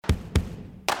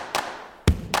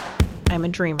I'm a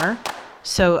dreamer.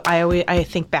 So I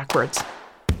think backwards.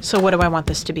 So what do I want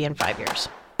this to be in 5 years?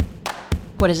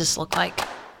 What does this look like?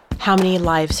 How many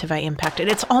lives have I impacted?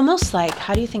 It's almost like,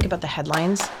 how do you think about the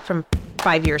headlines from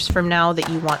 5 years from now that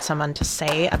you want someone to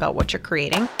say about what you're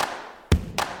creating?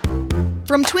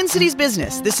 From Twin Cities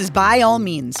Business, this is By All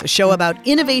Means, a show about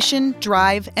innovation,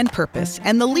 drive, and purpose,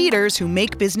 and the leaders who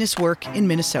make business work in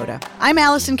Minnesota. I'm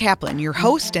Allison Kaplan, your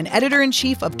host and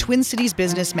editor-in-chief of Twin Cities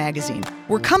Business magazine.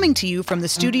 We're coming to you from the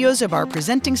studios of our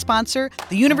presenting sponsor,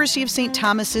 the University of St.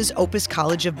 Thomas's Opus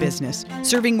College of Business,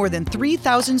 serving more than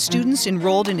 3,000 students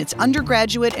enrolled in its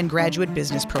undergraduate and graduate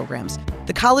business programs.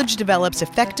 The college develops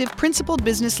effective, principled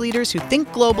business leaders who think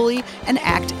globally and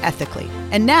act ethically.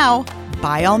 And now,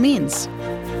 By All Means.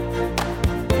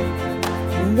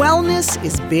 Wellness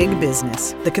is big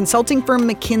business. The consulting firm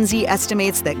McKinsey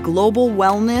estimates that global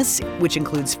wellness, which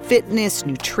includes fitness,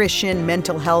 nutrition,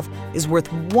 mental health, is worth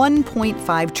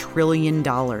 $1.5 trillion,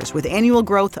 with annual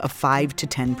growth of 5 to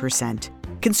 10%.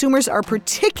 Consumers are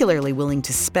particularly willing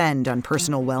to spend on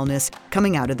personal wellness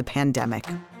coming out of the pandemic.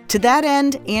 To that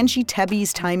end, Angie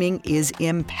Tebby's timing is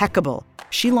impeccable.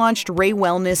 She launched Ray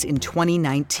Wellness in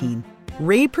 2019.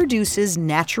 Ray produces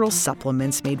natural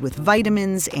supplements made with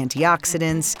vitamins,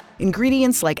 antioxidants,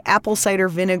 ingredients like apple cider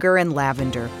vinegar and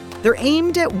lavender. They're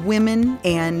aimed at women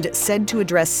and said to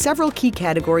address several key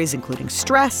categories, including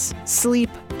stress,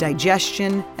 sleep,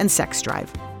 digestion, and sex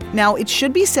drive. Now, it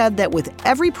should be said that with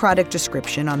every product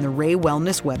description on the Ray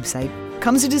Wellness website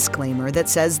comes a disclaimer that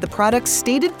says the product's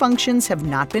stated functions have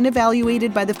not been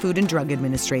evaluated by the Food and Drug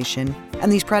Administration,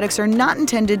 and these products are not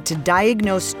intended to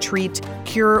diagnose, treat,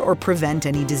 cure, or prevent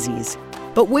any disease.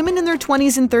 But women in their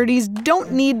 20s and 30s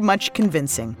don't need much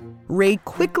convincing. Ray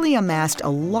quickly amassed a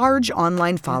large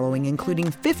online following, including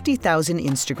 50,000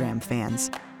 Instagram fans.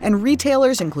 And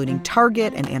retailers, including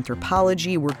Target and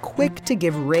Anthropologie, were quick to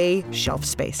give Ray shelf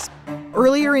space.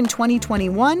 Earlier in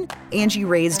 2021, Angie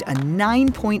raised a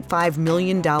 $9.5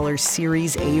 million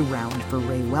Series A round for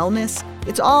Ray Wellness.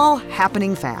 It's all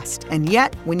happening fast. And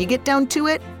yet, when you get down to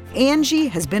it, Angie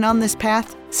has been on this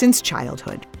path since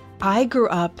childhood. I grew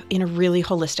up in a really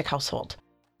holistic household.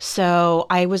 So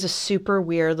I was a super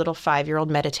weird little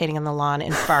 5-year-old meditating on the lawn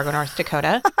in Fargo, North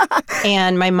Dakota.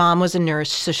 And my mom was a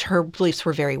nurse, so her beliefs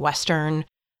were very Western.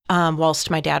 Whilst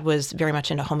my dad was very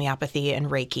much into homeopathy and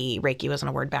Reiki. Reiki wasn't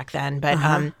a word back then. But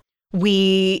I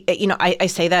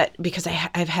say that because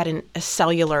I've had a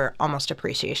cellular almost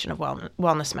appreciation of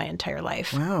wellness my entire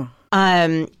life. Wow.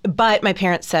 But my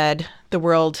parents said the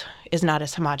world is not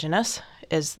as homogenous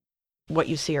as what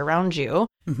you see around you.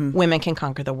 Mm-hmm. Women can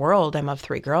conquer the world. I'm of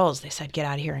 3 girls. They said, get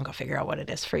out of here and go figure out what it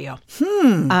is for you.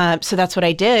 So that's what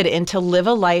I did. And to live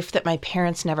a life that my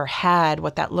parents never had,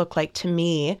 what that looked like to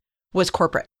me was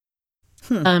corporate.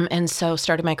 And so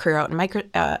started my career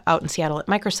out in Seattle at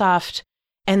Microsoft,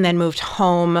 and then moved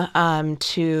home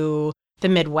to the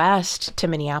Midwest, to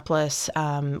Minneapolis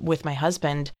with my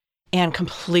husband, and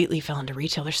completely fell into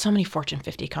retail. There's so many Fortune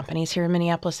 50 companies here in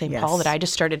Minneapolis, St. Paul, that I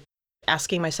just started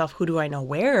asking myself, who do I know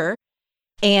where?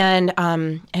 And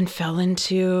fell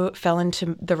into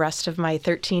the rest of my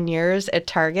 13 years at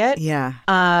Target. Yeah.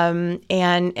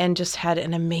 And just had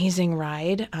an amazing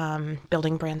ride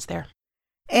building brands there.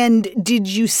 And did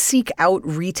you seek out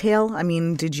retail? I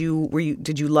mean, did you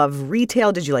love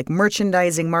retail? Did you like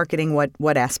merchandising, marketing?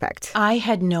 What aspect? I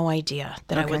had no idea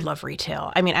that I would love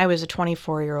retail. I mean, I was a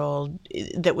 24-year-old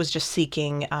that was just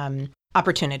seeking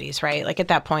opportunities, right? Like at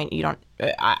that point,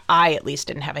 I at least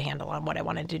didn't have a handle on what I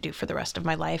wanted to do for the rest of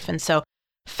my life. And so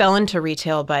fell into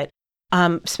retail, but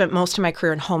spent most of my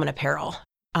career in home and apparel,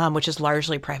 which is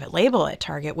largely private label at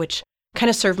Target, which kind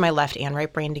of served my left and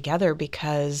right brain together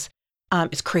because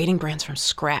it's creating brands from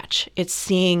scratch. It's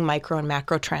seeing micro and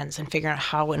macro trends and figuring out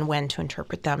how and when to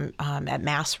interpret them at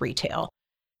mass retail.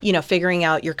 Figuring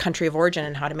out your country of origin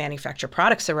and how to manufacture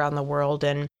products around the world.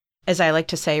 And as I like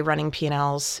to say, running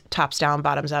P&Ls tops down,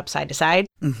 bottoms up, side to side.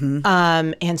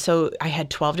 Mm-hmm. And so I had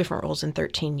 12 different roles in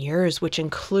 13 years, which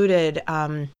included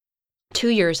 2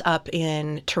 years up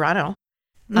in Toronto,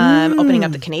 opening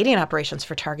up the Canadian operations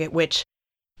for Target, which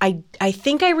I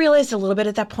think I realized a little bit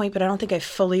at that point, but I don't think I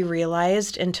fully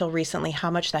realized until recently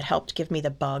how much that helped give me the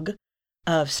bug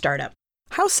of startup.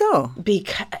 How so?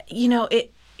 Because,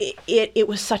 it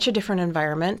was such a different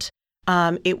environment.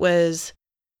 It was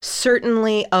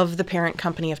certainly of the parent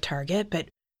company of Target, but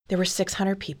there were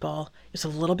 600 people. It was a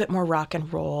little bit more rock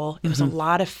and roll. It was a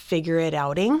lot of figure it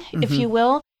outing, if you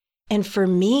will. And for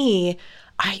me,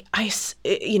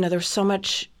 there was so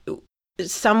much.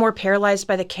 Some were paralyzed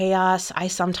by the chaos. I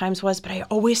sometimes was, but I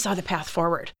always saw the path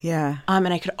forward. Yeah.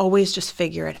 And I could always just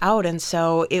figure it out. And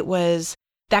so it was,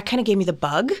 that kind of gave me the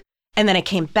bug. And then I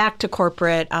came back to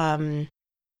corporate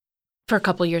for a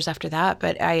couple years after that.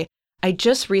 But I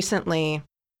just recently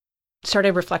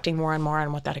started reflecting more and more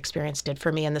on what that experience did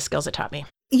for me and the skills it taught me.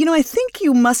 I think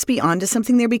you must be onto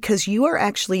something there, because you are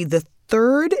actually the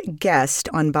third guest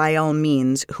on By All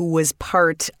Means who was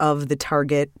part of the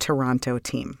Target Toronto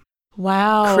team.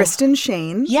 Wow. Kristen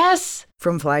Shane. Yes.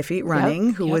 From Fly Feet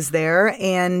Running, who was there,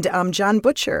 and John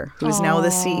Butcher, who is now the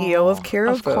CEO of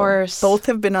Caribou. Of course. Both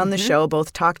have been on the show,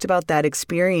 both talked about that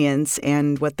experience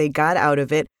and what they got out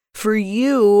of it. For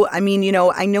you, I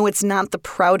know it's not the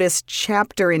proudest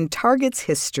chapter in Target's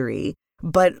history,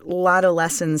 but a lot of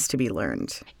lessons to be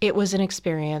learned. It was an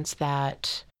experience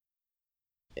that,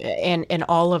 and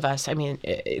all of us,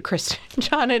 Kristen,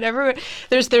 John, and everyone,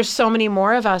 there's so many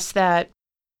more of us that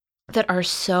are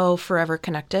so forever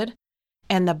connected.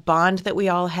 And the bond that we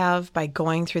all have by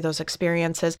going through those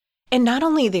experiences, and not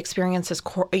only the experiences,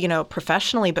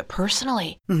 professionally, but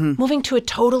personally, moving to a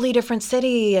totally different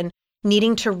city and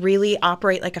needing to really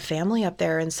operate like a family up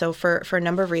there. And so for a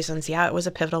number of reasons, it was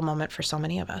a pivotal moment for so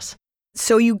many of us.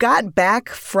 So you got back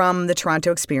from the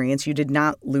Toronto experience. You did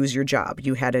not lose your job.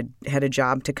 You had a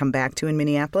job to come back to in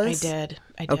Minneapolis? I did.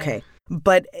 Okay.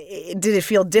 But did it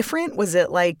feel different? Was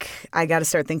it like, I got to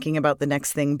start thinking about the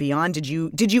next thing beyond? Did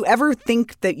you ever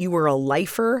think that you were a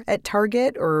lifer at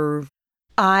Target, or?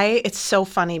 It's so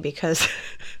funny because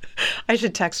I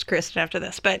should text Kristen after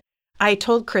this, but I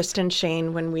told Kristen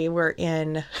Shane when we were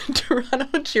in Toronto,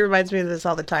 and she reminds me of this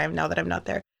all the time now that I'm not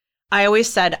there. I always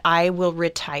said, I will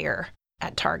retire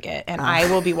at Target and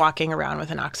I will be walking around with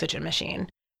an oxygen machine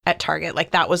at Target.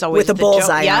 Like, that was always with a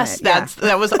bullseye. Yes,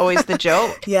 that was always the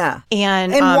joke. Yeah.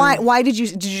 And why did you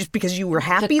just because you were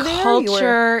happy the there? The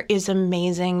culture is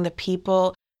amazing. The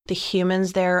people, the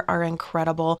humans there are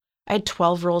incredible. I had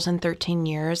 12 roles in 13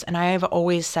 years, and I have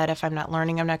always said, if I'm not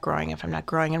learning, I'm not growing. If I'm not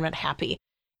growing, I'm not happy.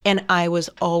 And I was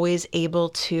always able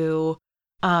to,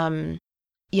 kind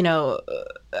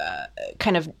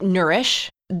of nourish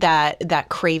that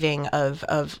craving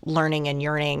of learning and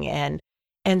yearning.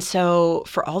 And so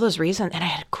for all those reasons, and I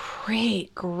had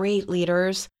great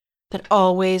leaders that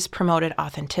always promoted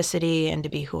authenticity and to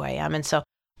be who I am. And so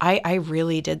I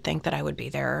really did think that I would be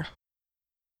there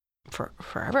for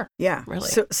forever. Yeah. Really.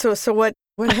 So what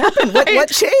happened? What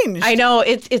changed? I know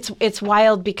it's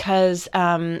wild because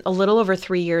a little over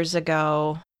 3 years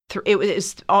ago, it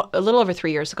was a little over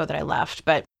 3 years ago that I left,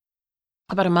 but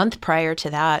about a month prior to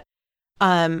that,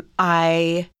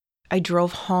 I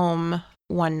drove home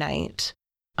one night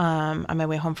on my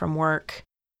way home from work,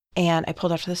 and I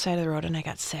pulled off to the side of the road and I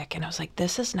got sick, and I was like,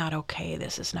 this is not okay.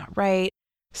 This is not right.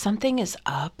 Something is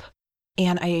up.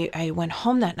 And I went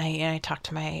home that night and I talked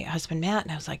to my husband, Matt,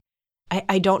 and I was like,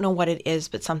 I don't know what it is,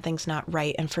 but something's not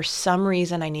right. And for some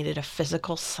reason, I needed a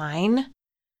physical sign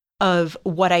of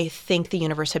what I think the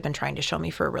universe had been trying to show me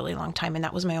for a really long time. And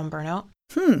that was my own burnout.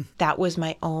 That was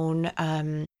my own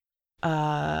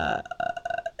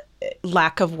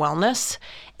lack of wellness.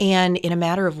 And in a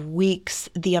matter of weeks,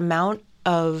 the amount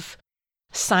of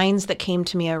signs that came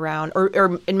to me around,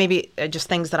 or maybe just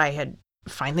things that I had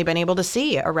finally been able to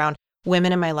see around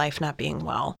women in my life not being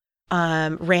well.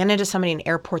 Ran into somebody in an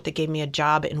airport that gave me a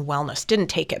job in wellness. Didn't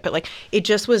take it, but like, it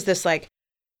just was this like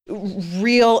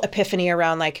real epiphany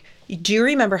around like, do you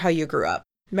remember how you grew up?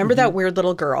 Remember that weird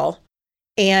little girl?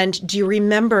 And do you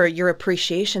remember your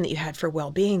appreciation that you had for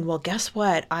well-being? Well, guess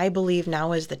what? I believe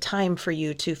now is the time for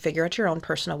you to figure out your own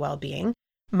personal well-being.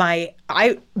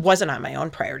 I wasn't on my own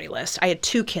priority list. I had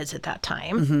 2 kids at that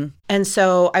time. And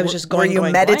so I was just going. Were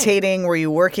you meditating? Were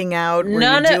you working out? Were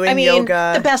you doing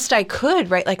yoga? The best I could,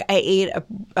 right? Like, I ate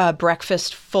a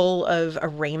breakfast full of a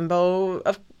rainbow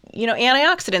of,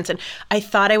 antioxidants. And I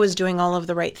thought I was doing all of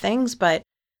the right things. But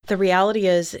the reality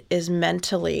is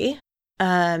mentally,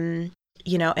 and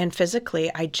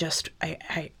physically, I just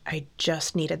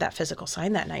needed that physical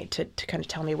sign that night to kind of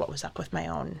tell me what was up with my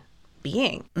own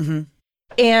being.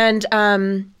 And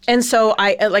so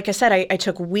like I said, I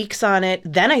took weeks on it.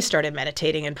 Then I started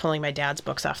meditating and pulling my dad's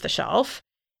books off the shelf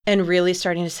and really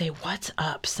starting to say, what's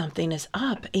up? Something is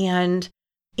up. And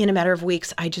in a matter of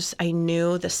weeks, I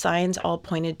knew the signs all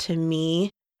pointed to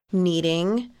me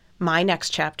needing my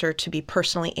next chapter to be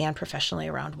personally and professionally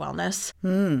around wellness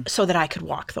so that I could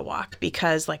walk the walk.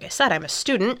 Because like I said, I'm a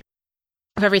student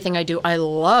of everything I do. I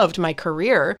loved my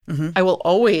career. I will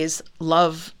always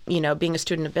love, being a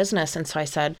student of business. And so I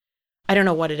said, I don't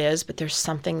know what it is, but there's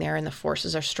something there and the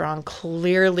forces are strong.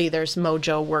 Clearly there's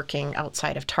mojo working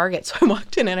outside of Target. So I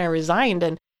walked in and I resigned,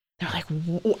 and they're like,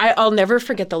 I'll never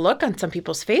forget the look on some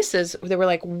people's faces. They were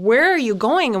like, where are you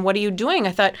going and what are you doing?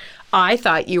 I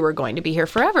thought you were going to be here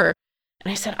forever.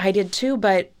 And I said, I did too,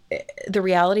 but the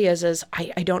reality is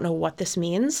I don't know what this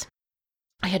means.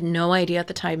 I had no idea at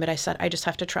the time, but I said, I just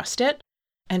have to trust it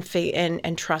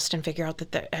and trust and figure out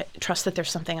that trust that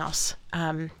there's something else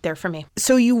there for me.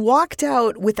 So you walked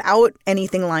out without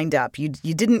anything lined up. You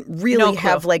didn't really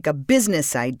have like a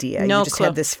business idea. No you just clue.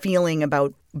 had this feeling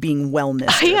about being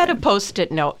wellness. I had a Post-it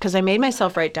note because I made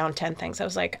myself write down 10 things. I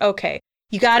was like, okay,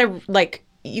 you got to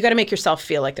make yourself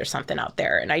feel like there's something out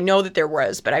there. And I know that there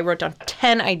was, but I wrote down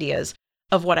 10 ideas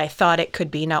of what I thought it could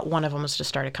be. Not one of them was to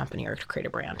start a company or to create a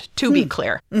brand, to be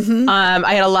clear. Mm-hmm.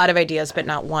 I had a lot of ideas, but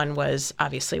not one was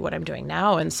obviously what I'm doing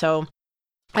now. And so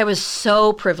I was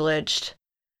so privileged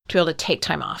to be able to take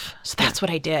time off. So that's what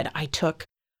I did. I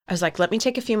was like, let me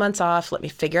take a few months off. Let me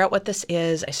figure out what this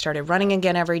is. I started running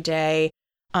again every day.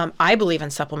 I believe in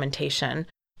supplementation.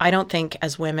 I don't think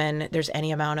as women there's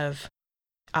any amount of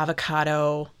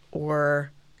avocado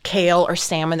or kale or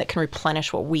salmon that can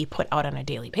replenish what we put out on a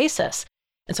daily basis.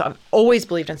 And so I've always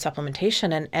believed in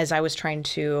supplementation. And as I was trying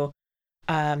to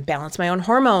balance my own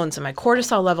hormones and my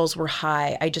cortisol levels were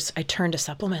high, I turned to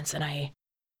supplements.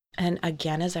 And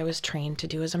again, as I was trained to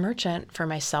do as a merchant for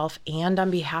myself and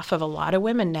on behalf of a lot of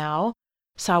women now,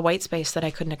 saw a white space that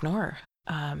I couldn't ignore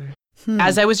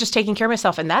as I was just taking care of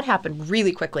myself. And that happened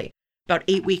really quickly, about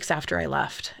 8 weeks after I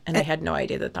left. And I had no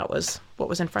idea that was what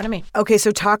was in front of me. Okay,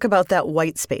 so talk about that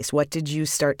white space. What did you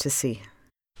start to see?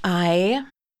 I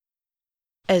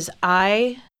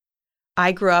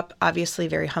grew up obviously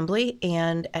very humbly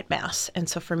and at Mass. And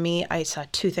so for me, I saw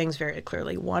two things very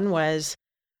clearly. One was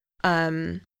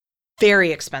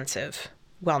very expensive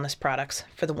wellness products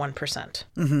for the 1%.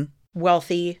 Mm-hmm.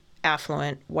 Wealthy,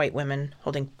 affluent, white women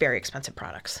holding very expensive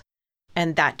products.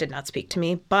 And that did not speak to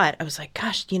me. But I was like,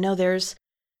 gosh,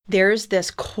 there's this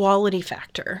quality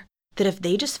factor that if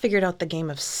they just figured out the game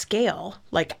of scale,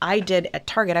 like I did at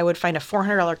Target, I would find a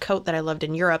 $400 coat that I loved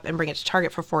in Europe and bring it to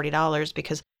Target for $40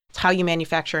 because it's how you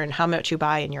manufacture and how much you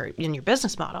buy in your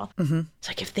business model. Mm-hmm. It's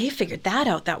like, if they figured that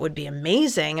out, that would be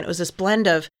amazing. And it was this blend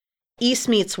of East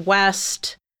meets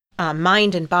West,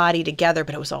 mind and body together,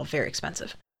 but it was all very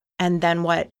expensive. And then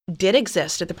what did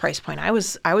exist at the price point I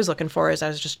was looking for as I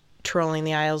was just trolling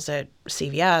the aisles at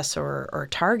CVS or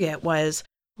Target was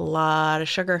a lot of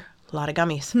sugar, a lot of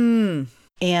gummies.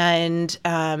 And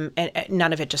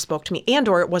none of it just spoke to me,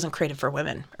 or it wasn't created for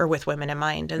women or with women in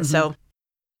mind. And so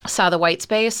saw the white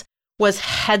space, was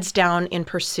heads down in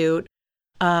pursuit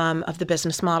of the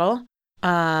business model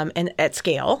and at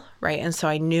scale, right? And so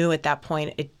I knew at that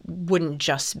point it wouldn't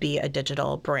just be a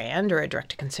digital brand or a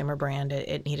direct-to-consumer brand.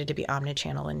 It needed to be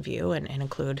omnichannel in view and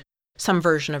include some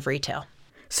version of retail.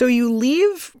 So you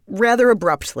leave rather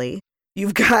abruptly.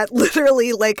 You've got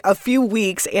literally like a few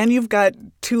weeks and you've got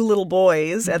 2 little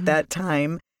boys at that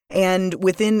time. And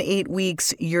within 8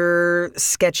 weeks, you're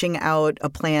sketching out a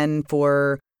plan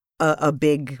for a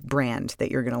big brand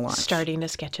that you're going to launch. Starting to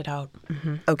sketch it out.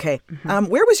 Mm-hmm. Okay.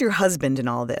 Where was your husband in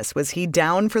all this? Was he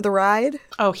down for the ride?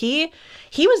 Oh, he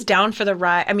was down for the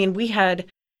ride. I mean, we had,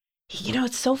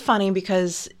 it's so funny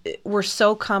because we're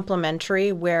so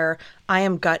complementary where I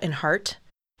am gut and heart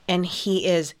and he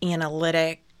is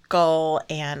analytical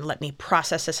and let me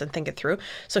process this and think it through.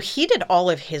 So he did all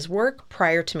of his work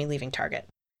prior to me leaving Target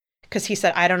because he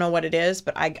said, I don't know what it is,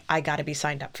 but I got to be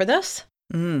signed up for this.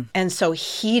 And so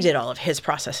he did all of his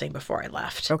processing before I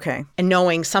left. Okay. And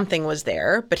knowing something was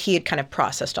there, but he had kind of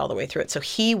processed all the way through it. So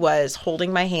he was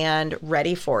holding my hand,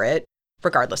 ready for it,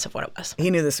 regardless of what it was.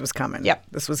 He knew this was coming. Yep.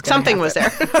 This was going Something was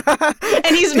there.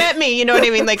 And he's met me, you know what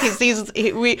I mean? Like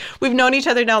we've known each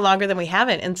other now longer than we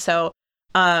haven't. And so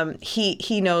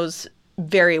he knows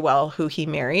very well who he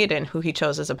married and who he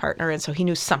chose as a partner. And so he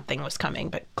knew something was coming,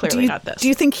 but clearly not this. Do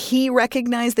you think he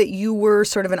recognized that you were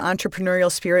sort of an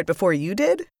entrepreneurial spirit before you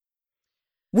did?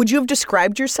 Would you have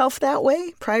described yourself that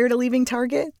way prior to leaving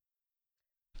Target?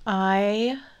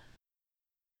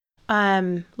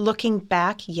 Looking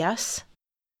back, yes.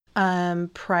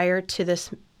 Prior to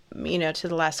this, to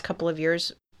the last couple of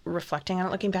years, reflecting on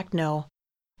it, looking back, no.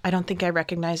 I don't think I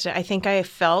recognized it. I think I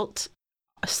felt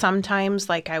sometimes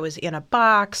like I was in a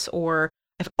box, or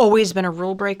I've always been a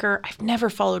rule breaker. I've never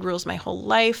followed rules my whole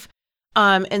life.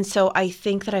 And so I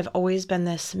think that I've always been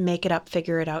this make it up,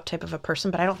 figure it out type of a person,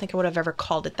 but I don't think I would have ever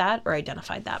called it that or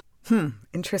identified that.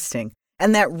 Interesting.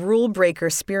 And that rule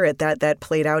breaker spirit, that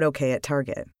played out okay at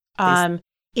Target.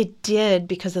 It did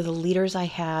because of the leaders I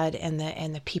had and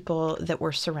the people that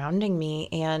were surrounding me.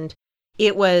 And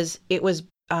it was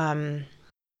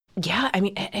yeah, I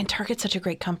mean, and Target's such a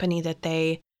great company that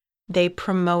they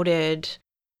promoted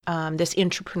this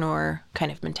entrepreneur kind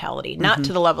of mentality, not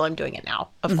to the level I'm doing it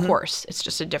now. Of course, it's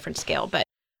just a different scale, but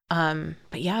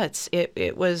yeah,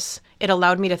 it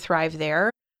allowed me to thrive there.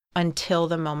 until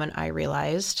the moment I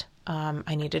realized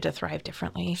I needed to thrive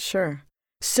differently. Sure.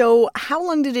 So how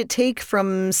long did it take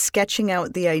from sketching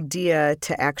out the idea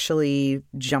to actually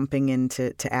jumping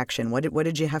into action? What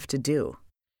did you have to do?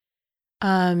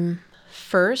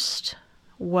 First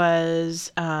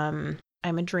was I'm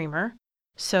a dreamer,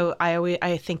 so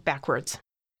I think backwards.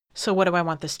 So what do I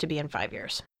want this to be in 5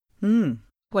 years?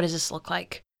 What does this look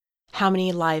like? How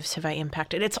many lives have I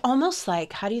impacted? It's almost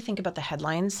like, how do you think about the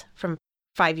headlines from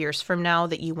 5 years from now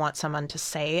that you want someone to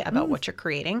say about what you're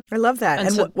creating? I love that.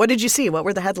 And so, what did you see? What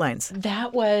were the headlines?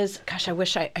 That was, gosh, I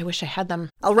wish I had them.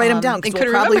 I'll write them down because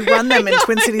we'll probably run them in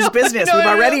Twin Cities Business. We've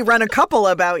already run a couple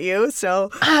about you. So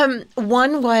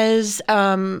one was,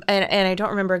 and I don't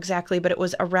remember exactly, but it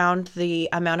was around the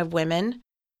amount of women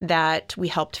that we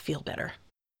helped feel better.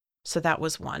 So that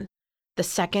was one. The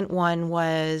second one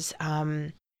was,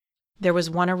 there was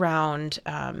one around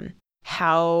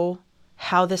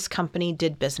how this company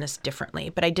did business differently,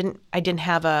 but I didn't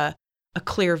have a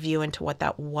clear view into what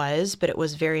that was, but it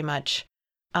was very much,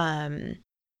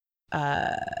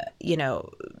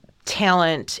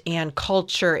 talent and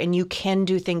culture, and you can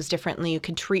do things differently. You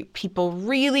can treat people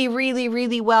really, really,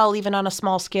 really well, even on a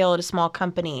small scale at a small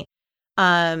company.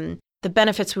 The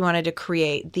benefits we wanted to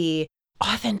create, the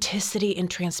authenticity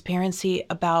and transparency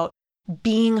about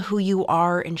being who you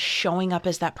are and showing up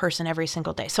as that person every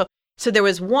single day. So there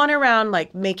was one around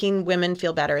like making women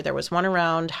feel better. There was one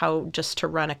around how just to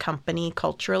run a company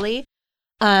culturally.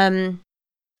 And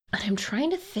I'm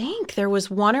trying to think. There was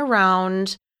one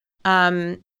around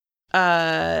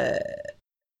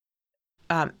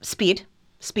speed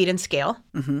and scale.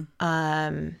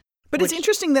 Mm-hmm. But it's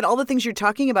interesting that all the things you're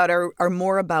talking about are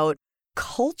more about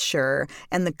culture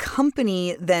and the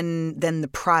company than the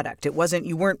product. It wasn't,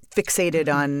 you weren't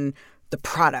fixated on the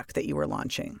product that you were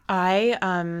launching.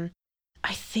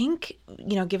 I think,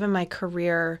 given my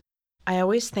career, I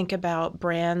always think about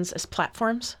brands as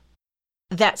platforms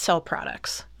that sell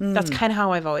products. That's kind of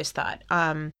how I've always thought.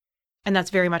 And that's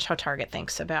very much how Target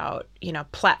thinks about,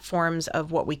 platforms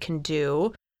of what we can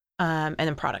do, and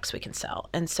then products we can sell.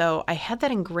 And so I had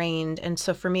that ingrained. And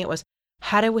so for me, it was,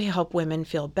 how do we help women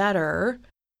feel better?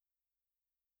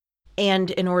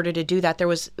 And in order to do that,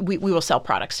 we will sell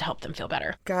products to help them feel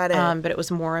better. Got it. But it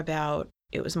was more about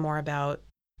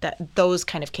those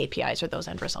kind of KPIs or those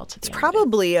end results. It's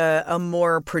probably a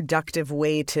more productive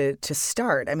way to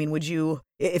start. I mean,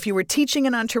 if you were teaching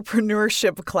an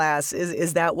entrepreneurship class,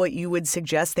 is that what you would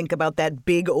suggest? Think about that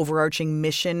big overarching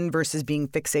mission versus being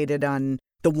fixated on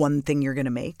the one thing you're going to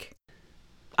make?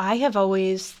 I have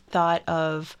always thought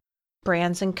of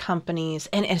brands and companies,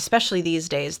 and especially these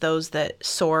days, those that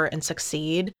soar and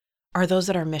succeed are those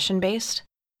that are mission-based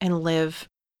and live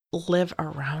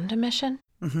around a mission.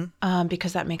 Mm-hmm.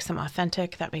 Because that makes them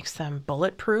authentic, that makes them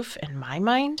bulletproof in my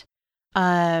mind.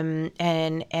 And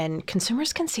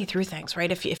consumers can see through things,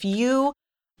 right? If you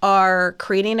are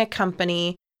creating a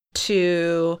company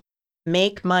to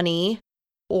make money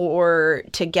or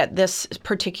to get this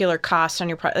particular cost on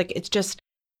your product, like, it's just,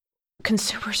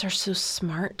 consumers are so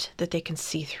smart that they can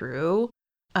see through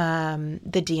the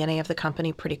DNA of the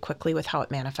company pretty quickly with how it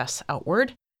manifests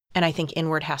outward. And I think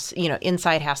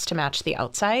inside has to match the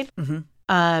outside. Mm-hmm.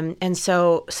 And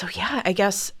so yeah, I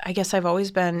guess I've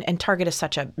always been, and Target is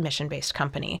such a mission-based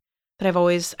company that I've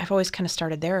always kind of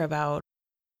started there about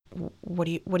what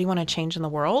do you want to change in the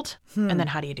world? And then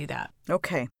how do you do that?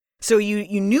 Okay. So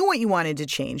you knew what you wanted to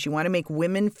change. You want to make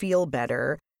women feel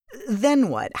better. Then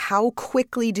what? How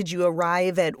quickly did you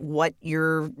arrive at what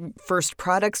your first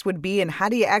products would be, and how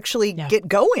do you actually get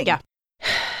going? Yeah.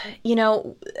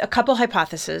 A couple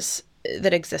hypotheses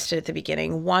that existed at the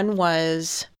beginning. One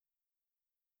was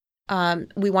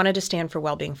we wanted to stand for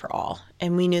well-being for all.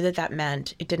 And we knew that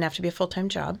meant it didn't have to be a full-time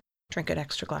job. Drink an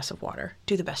extra glass of water.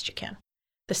 Do the best you can.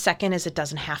 The second is it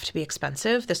doesn't have to be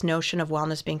expensive. This notion of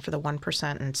wellness being for the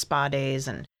 1% and spa days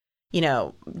and,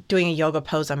 doing a yoga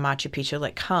pose on Machu Picchu,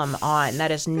 like, come on,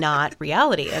 that is not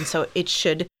reality. And so it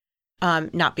should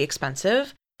not be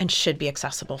expensive and should be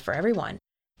accessible for everyone.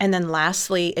 And then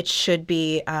lastly, it should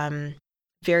be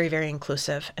very, very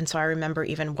inclusive. And so I remember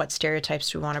even what stereotypes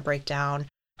do we want to break down?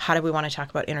 How do we want to talk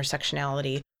about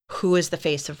intersectionality? Who is the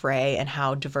face of Ray and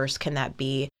how diverse can that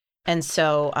be? And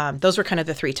so those were kind of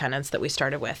the three tenets that we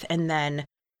started with. And then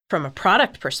from a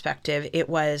product perspective, it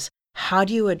was, how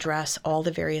do you address all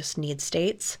the various need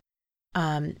states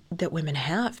that women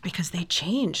have? Because they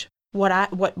change.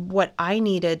 What I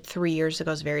needed 3 years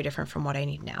ago is very different from what I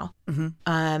need now.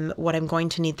 Mm-hmm. What I'm going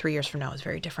to need 3 years from now is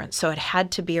very different. So it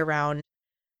had to be around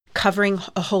covering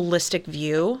a holistic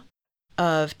view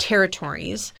of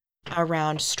territories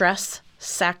around stress,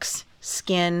 sex,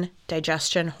 skin,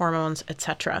 digestion, hormones,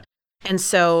 etc. And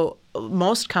so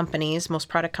most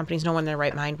product companies, no one in their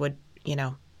right mind would,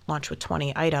 launch with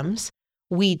 20 items.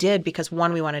 We did because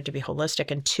one, we wanted to be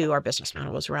holistic, and two, our business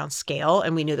model was around scale,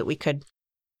 and we knew that we could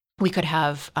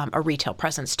have a retail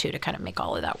presence too to kind of make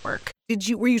all of that work.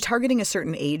 Were you targeting a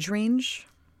certain age range?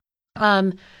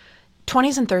 20s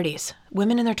and 30s,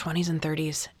 women in their 20s and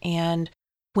 30s, and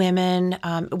women.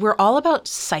 We're all about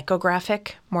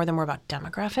psychographic more than we're about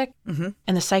demographic. Mm-hmm.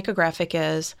 And the psychographic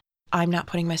is, I'm not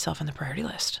putting myself on the priority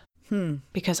list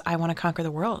because I want to conquer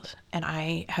the world, and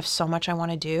I have so much I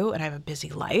want to do, and I have a busy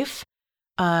life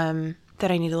that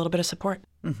I need a little bit of support.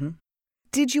 Mm-hmm.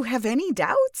 Did you have any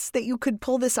doubts that you could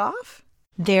pull this off?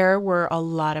 There were a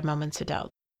lot of moments of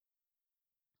doubt.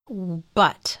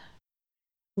 But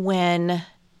when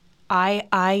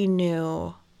I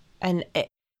knew,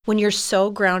 when you're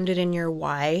so grounded in your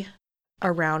why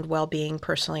around well-being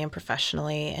personally and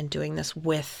professionally, and doing this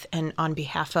with and on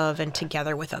behalf of and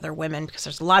together with other women, because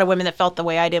there's a lot of women that felt the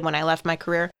way I did when I left my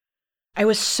career. I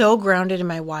was so grounded in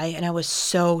my why, and I was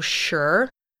so sure.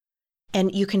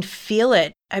 And you can feel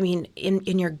it,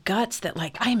 in your guts that,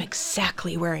 like, I am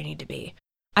exactly where I need to be.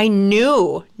 I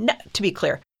knew, to be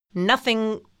clear,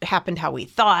 nothing happened how we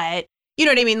thought. You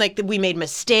know what I mean? Like, we made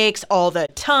mistakes all the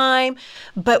time.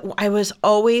 But I was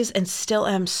always, and still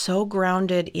am, so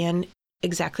grounded in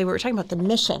exactly what we're talking about, the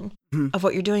mission of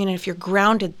what you're doing. And if you're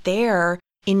grounded there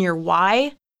in your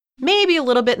why, maybe a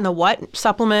little bit in the what,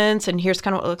 supplements, and here's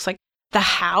kind of what it looks like, the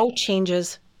how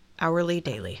changes hourly,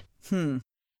 daily.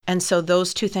 And so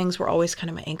those two things were always kind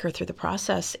of my anchor through the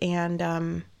process,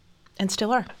 and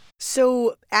still are.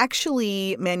 So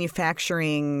actually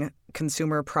manufacturing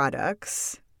consumer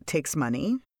products takes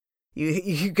money.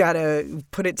 You got to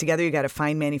put it together. You got to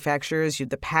find manufacturers,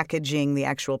 the packaging, the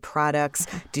actual products.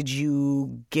 Okay. Did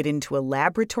you get into a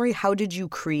laboratory? How did you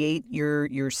create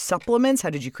your supplements? How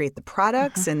did you create the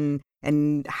products? And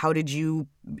how did you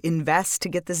invest to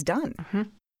get this done?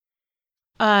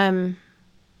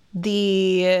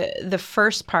 The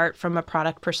first part, from a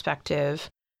product perspective,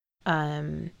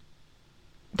 that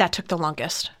took the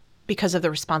longest because of the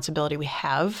responsibility we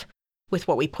have with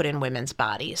what we put in women's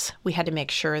bodies. We had to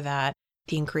make sure that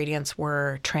the ingredients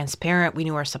were transparent. We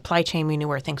knew our supply chain. We knew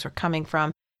where things were coming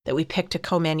from, that we picked a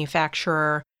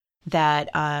co-manufacturer that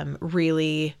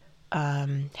really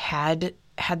had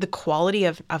the quality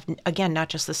of, again, not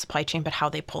just the supply chain, but how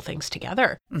they pull things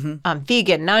together.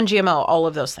 Vegan, non-GMO, all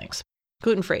of those things,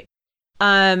 gluten-free.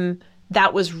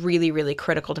 That was really, really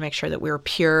critical to make sure that we were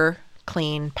pure,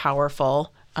 clean,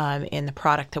 powerful in the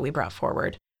product that we brought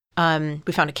forward.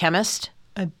 We found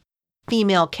a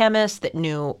female chemist that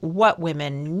knew what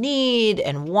women need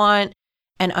and want,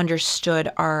 and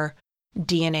understood our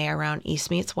DNA around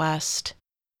East meets West,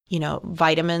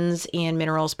 vitamins and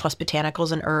minerals plus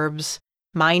botanicals and herbs,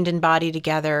 mind and body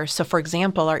together. So, for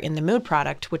example, our In the Mood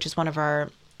product, which is one of our,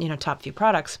 top few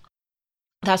products,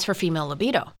 that's for female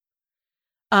libido.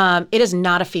 It is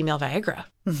not a female Viagra.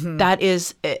 That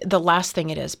is the last thing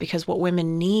it is, because what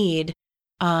women need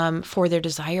for their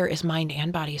desire is mind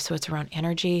and body. So it's around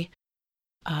energy,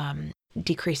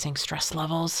 decreasing stress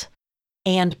levels,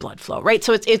 and blood flow, right?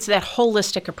 So it's that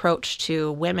holistic approach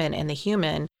to women and the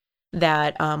human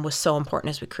that was so important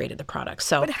as we created the product.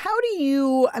 So, but how do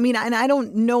you? And I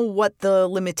don't know what the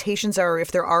limitations are,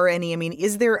 if there are any. Are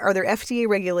there FDA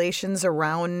regulations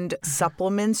around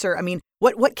supplements, or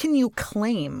what can you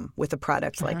claim with a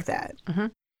product like that?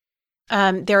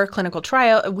 There are clinical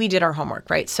trial. We did our homework,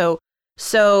 right? So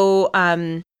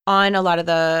on a lot of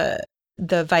the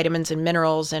vitamins and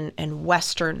minerals and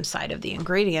Western side of the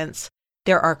ingredients,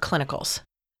 there are clinicals.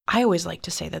 I always like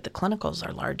to say that the clinicals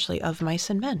are largely of mice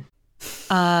and men,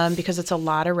 because it's a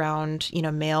lot around,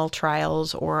 male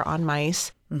trials or on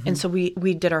mice. And so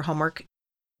we did our homework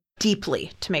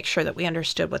deeply to make sure that we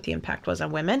understood what the impact was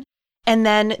on women. And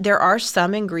then there are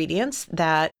some ingredients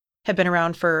that have been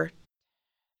around for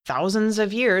thousands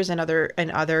of years in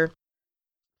other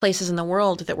places in the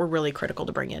world that were really critical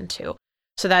to bring into.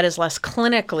 So that is less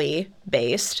clinically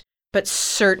based, but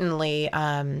certainly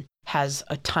has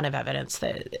a ton of evidence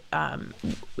that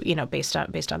based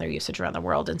on their usage around the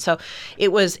world. And so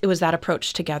it was that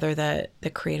approach together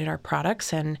that created our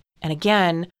products. And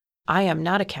again, I am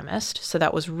not a chemist, so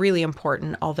that was really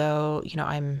important. Although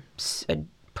I'm a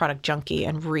product junkie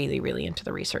and really, really into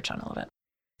the research on all of it.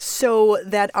 So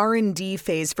that R&D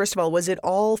phase, first of all, was it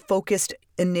all focused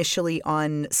initially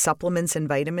on supplements and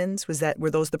vitamins?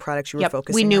 Were those the products you were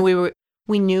focusing on?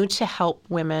 We knew to help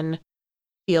women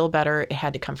feel better, it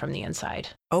had to come from the inside.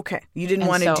 Okay. You didn't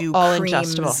want to do all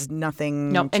creams, ingestible.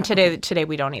 Nothing. No, and today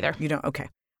we don't either. You don't? Okay.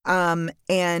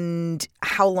 And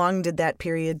how long did that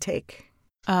period take?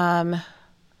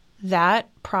 That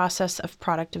process of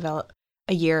product develop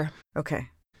a year. Okay.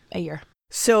 A year.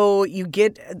 So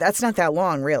that's not that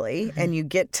long really, and you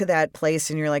get to that place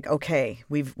and you're like, okay,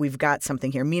 we've got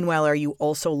something here. Meanwhile, are you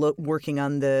also working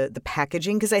on the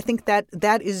packaging? Because I think that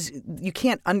is, you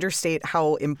can't understate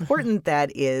how important that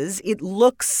is. It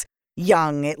looks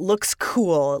young. It looks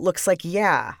cool. It looks like,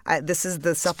 this is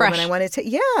the supplement I want to take.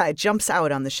 Yeah, it jumps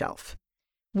out on the shelf.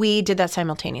 We did that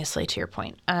simultaneously, to your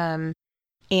point. And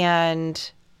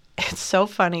it's so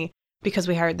funny because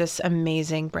we hired this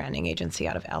amazing branding agency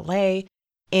out of LA.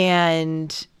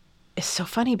 And it's so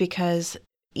funny because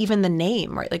even the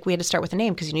name, right? Like we had to start with the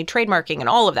name because you need trademarking and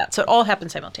all of that. So it all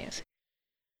happened simultaneously.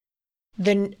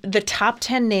 Then the top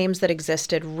 10 names that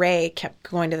existed, Ray kept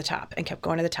going to the top and kept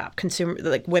going to the top.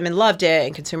 Women loved it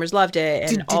and consumers loved it.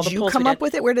 And did you come up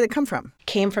with it? Where did it come from?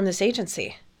 Came from this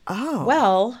agency. Oh.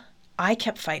 Well, I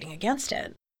kept fighting against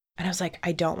it. And I was like,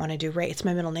 I don't want to do Ray. It's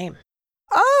my middle name.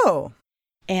 Oh.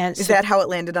 And is that how it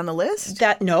landed on the list?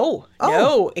 No,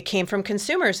 it came from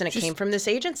consumers and it came from this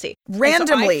agency.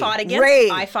 Randomly, so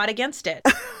I fought against it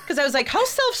because I was like, how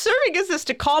self-serving is this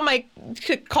to call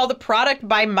the product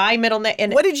by my middle name?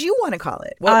 And what did you want to call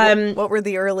it? What were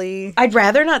the early? I'd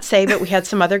rather not say, but we had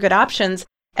some other good options.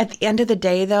 At the end of the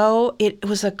day, though, it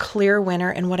was a clear winner.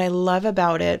 And what I love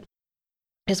about it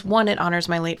is, one, it honors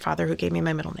my late father who gave me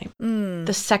my middle name.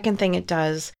 The second thing it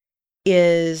does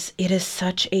is it is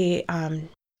such a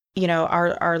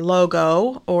our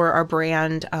logo or our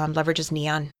brand leverages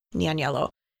neon yellow,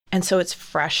 and so it's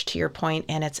fresh, to your point,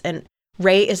 and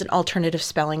Ray is an alternative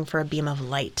spelling for a beam of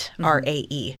light,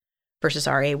 RAE versus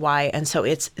RAY, and so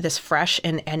it's this fresh,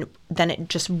 and then it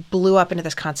just blew up into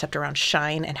this concept around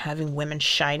shine and having women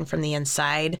shine from the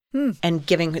inside and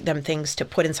giving them things to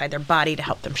put inside their body to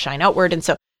help them shine outward, and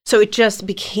so it just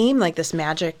became like this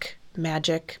magic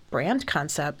brand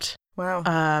concept. Wow.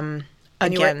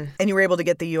 And you were able to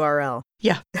get the URL.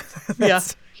 Yeah.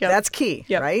 That's key,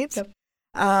 right? Yep.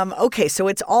 Okay, so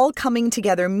it's all coming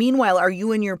together. Meanwhile, are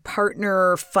you and your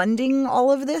partner funding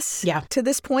all of this? Yeah. To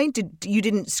this point, you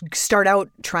didn't start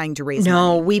out trying to raise money?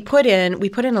 No, we put in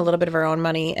a little bit of our own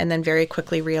money, and then very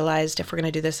quickly realized if we're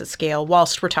going to do this at scale,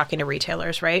 whilst we're talking to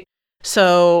retailers, right?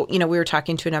 So, we were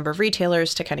talking to a number of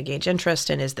retailers to kind of gauge interest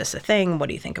in, is this a thing? What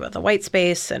do you think about the white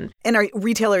space? And are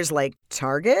retailers like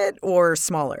Target or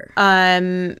smaller?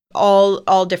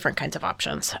 All different kinds of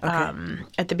options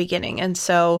at the beginning. And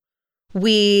so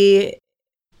we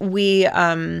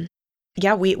knew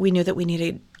that we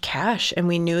needed cash, and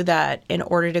we knew that in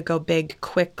order to go big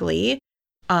quickly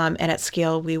and at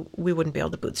scale, we wouldn't be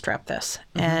able to bootstrap this.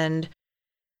 And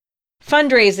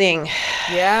fundraising.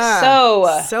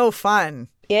 Yeah. So fun.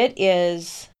 It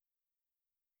is.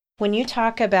 When you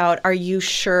talk about, were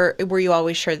you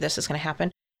always sure this is going to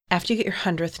happen? After you get your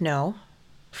 100th no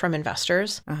from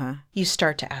investors, you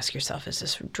start to ask yourself, is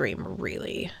this dream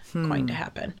really going to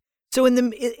happen? So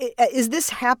is this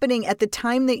happening at the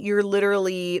time that you're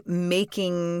literally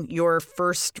making your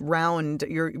first round,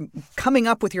 you're coming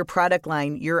up with your product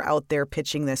line, you're out there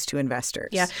pitching this to investors?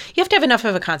 Yeah. You have to have enough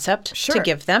of a concept to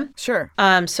give them. Sure.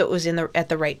 So it was at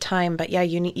the right time. But yeah,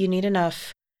 you need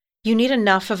enough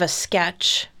of a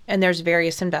sketch. And there's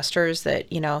various investors that,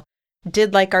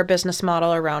 did like our business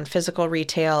model around physical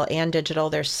retail and digital.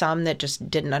 There's some that just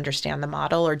didn't understand the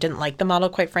model or didn't like the model,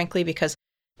 quite frankly, because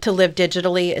to live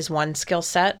digitally is one skill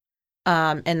set.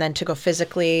 And then to go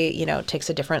physically, takes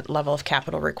a different level of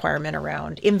capital requirement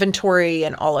around inventory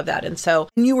and all of that. And so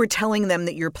you were telling them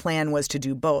that your plan was to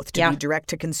do both, to be direct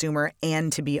to consumer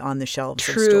and to be on the shelves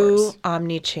of stores. True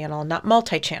omni-channel, not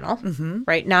multi-channel,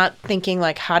 right? Not thinking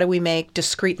like, how do we make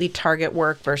discreetly Target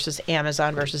work versus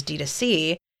Amazon versus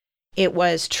D2C? It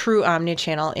was true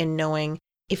omni-channel in knowing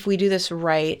if we do this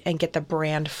right and get the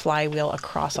brand flywheel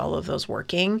across all of those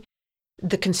working,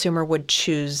 the consumer would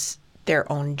choose their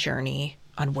own journey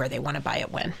on where they want to buy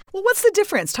it when. Well, what's the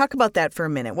difference? Talk about that for a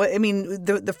minute.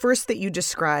 The first that you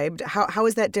described, how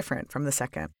is that different from the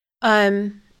second?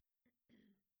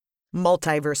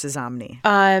 Multi versus omni.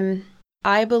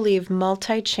 I believe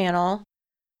multi-channel.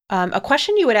 A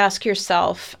question you would ask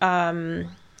yourself,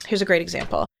 here's a great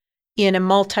example. In a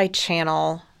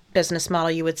multi-channel business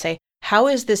model, you would say, how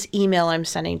is this email I'm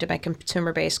sending to my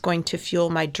consumer base going to fuel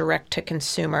my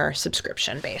direct-to-consumer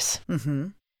subscription base?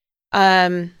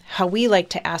 How we like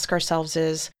to ask ourselves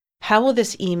is, how will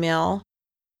this email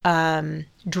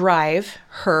drive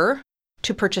her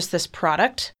to purchase this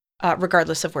product,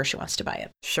 regardless of where she wants to buy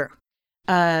it? Sure.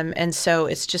 And so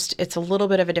it's a little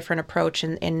bit of a different approach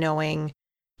in knowing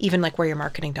even like where your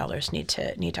marketing dollars need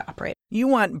to operate. You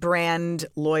want brand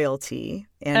loyalty.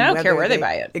 And I don't care where they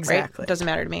buy it. Exactly. Right? It doesn't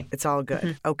matter to me. It's all good.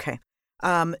 Mm-hmm. Okay.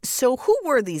 So who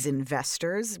were these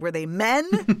investors? Were they men?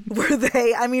 Were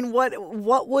they,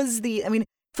 what was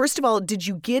first of all, did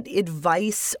you get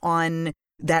advice on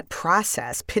that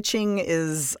process? Pitching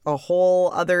is a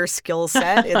whole other skill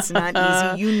set. It's not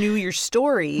easy. You knew your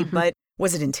story, but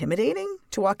was it intimidating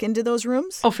to walk into those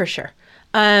rooms? Oh, for sure.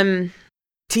 To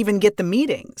even get the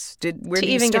meetings? Get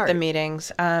the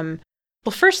meetings.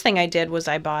 Well, first thing I did was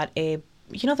I bought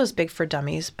those Big for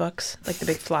Dummies books, like the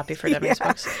big floppy for Dummies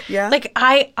books. Yeah. Like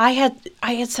I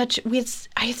had such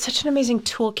an amazing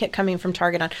toolkit coming from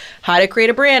Target on how to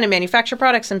create a brand and manufacture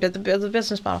products and build the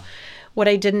business model. What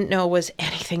I didn't know was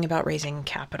anything about raising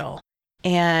capital.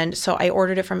 And so I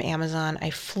ordered it from Amazon. I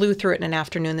flew through it in an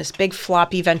afternoon, this big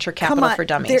floppy venture capital for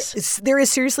dummies. There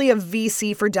is seriously a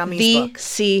VC for Dummies book.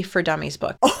 VC for Dummies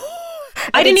book. Oh,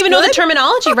 I didn't even know the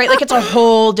terminology, right? Like it's a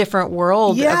whole different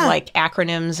world of like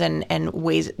acronyms and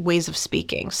ways of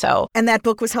speaking. So, and that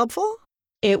book was helpful?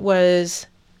 It was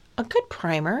a good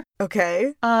primer.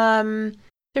 Okay.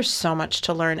 There's so much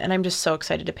to learn, and I'm just so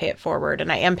excited to pay it forward.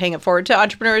 And I am paying it forward to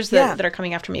entrepreneurs that are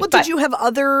coming after me. Well, did you have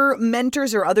other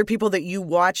mentors or other people that you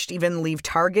watched even leave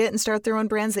Target and start their own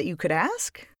brands that you could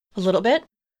ask? A little bit.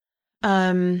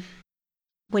 When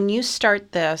you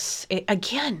start this,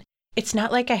 it's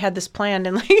not like I had this planned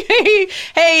and like,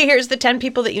 hey, here's the 10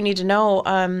 people that you need to know.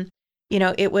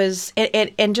 It was,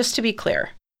 and just to be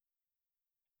clear,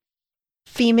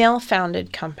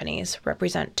 female-founded companies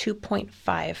represent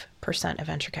 2.5% of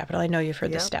venture capital. I know you've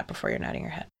heard this stat before. You're nodding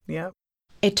your head. Yep.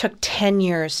 It took 10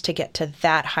 years to get to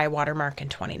that high watermark in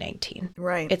 2019.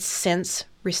 Right. It's since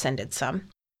rescinded some,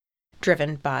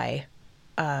 driven by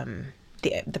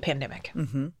the pandemic,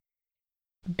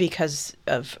 because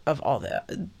of all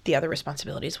the other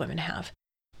responsibilities women have.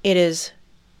 It is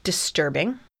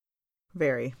disturbing.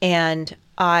 Very. And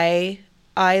I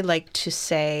like to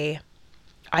say,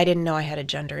 I didn't know I had a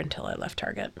gender until I left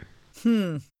Target.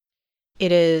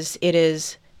 It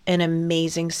is an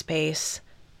amazing space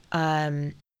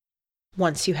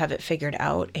once you have it figured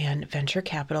out, and venture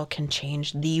capital can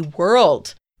change the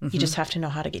world. You just have to know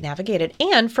how to navigate it.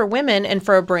 And for women and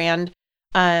for a brand,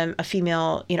 a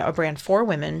female, a brand for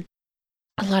women,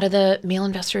 a lot of the male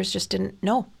investors just didn't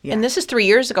know. Yeah. And this is 3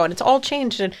 years ago, and it's all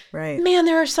changed. And man,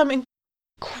 there are some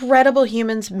incredible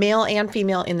humans, male and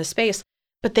female, in the space.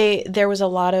 But there was a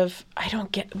lot of, I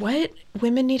don't get, what?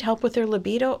 Women need help with their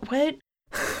libido? What?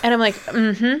 And I'm like,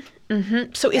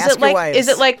 So is it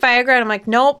like Viagra? And I'm like,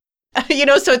 nope.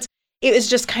 So it was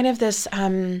just kind of this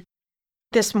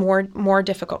this more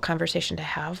difficult conversation to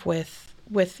have with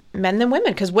men than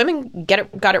women, because women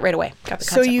got it right away. Got the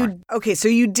concept So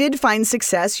you did find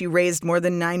success. You raised more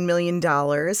than $9 million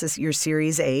as your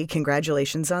Series A.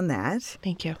 Congratulations on that.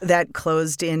 Thank you. That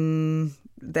closed in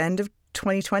the end of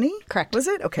 2020? Correct. Was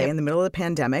it? Okay, in the middle of the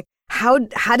pandemic. How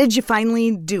did you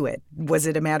finally do it? Was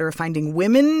it a matter of finding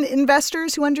women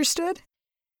investors who understood?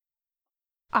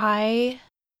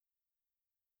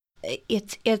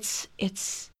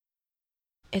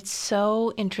 It's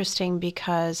so interesting,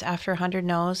 because after 100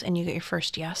 no's and you get your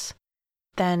first yes,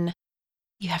 then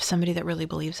you have somebody that really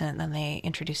believes in it, and then they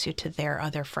introduce you to their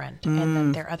other friend and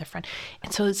then their other friend.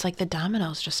 And so it's like the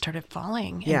dominoes just started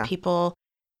falling, and people,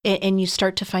 and you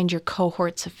start to find your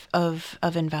cohorts of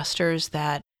investors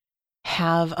that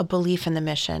have a belief in the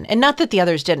mission. And not that the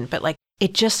others didn't, but like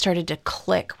it just started to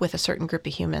click with a certain group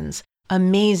of humans,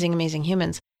 amazing, amazing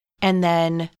humans. And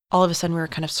then all of a sudden we were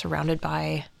kind of surrounded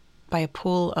by a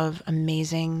pool of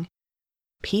amazing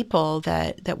people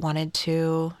that wanted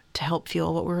to help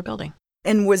fuel what we were building.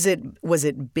 And was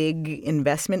it big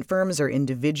investment firms or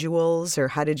individuals, or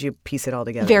how did you piece it all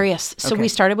together? Various. So we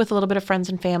started with a little bit of friends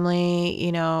and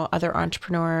family, other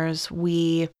entrepreneurs.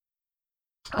 We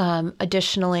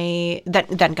additionally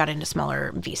then got into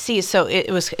smaller VCs. So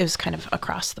it was kind of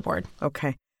across the board.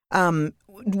 Okay.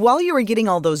 While you were getting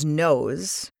all those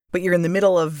no's, but you're in the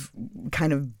middle of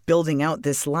kind of building out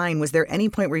this line, was there any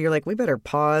point where you're like, we better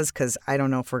pause because I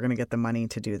don't know if we're going to get the money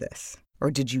to do this?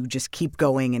 Or did you just keep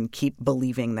going and keep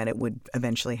believing that it would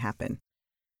eventually happen?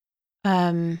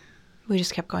 We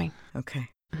just kept going. Okay.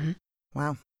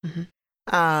 Wow.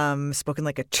 Spoken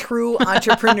like a true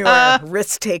entrepreneur,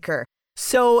 risk taker.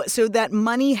 So that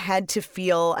money had to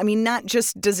feel, not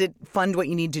just does it fund what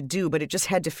you need to do, but it just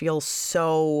had to feel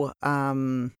so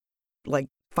like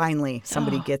finally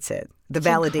somebody gets it. The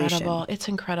validation. It's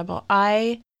incredible.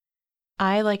 I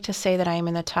like to say that I am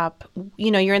in the top,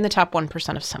 you're in the top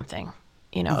 1% of something,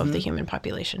 of the human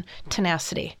population.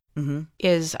 Tenacity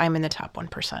is, I'm in the top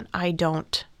 1%. I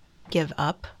don't give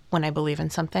up. when I believe in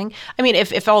something. I mean,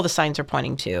 if all the signs are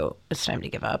pointing to it's time to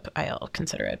give up, I'll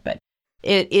consider it. But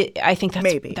I think that's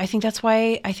Maybe. I think that's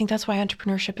why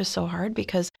entrepreneurship is so hard,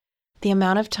 because the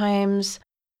amount of times,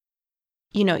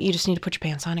 you just need to put your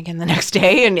pants on again the next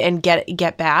day and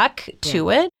get back to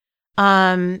it.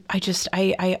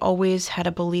 I always had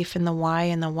a belief in the why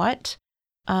and the what.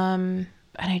 And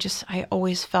I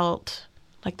always felt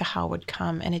like the how would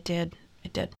come, and it did.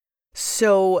 It did.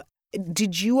 So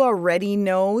did you already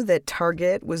know that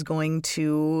Target was going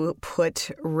to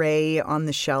put Rae on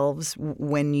the shelves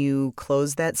when you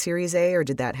closed that Series A, or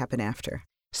did that happen after?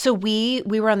 So we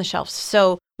were on the shelves.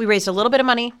 So we raised a little bit of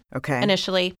money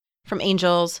initially from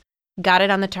angels, got it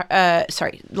on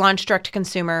the, launched direct to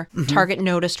consumer. Target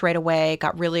noticed right away,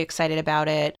 got really excited about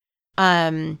it.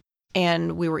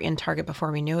 And we were in Target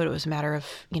before we knew it. It was a matter of,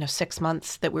 6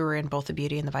 months that we were in both the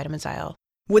beauty and the vitamins aisle.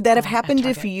 Would that have happened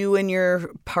if you and your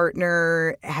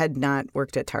partner had not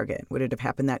worked at Target? Would it have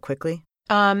happened that quickly?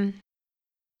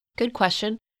 Good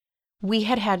question. We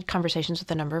had conversations with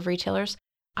a number of retailers.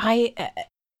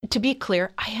 To be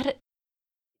clear, it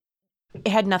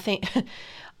had nothing,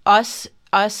 us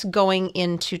going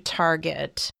into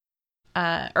Target,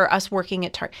 or us working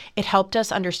at Target, it helped us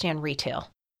understand retail.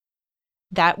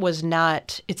 That was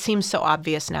not, it seems so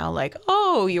obvious now, like,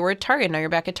 oh, you were at Target, now you're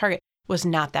back at Target. It was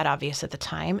not that obvious at the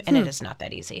time, and it is not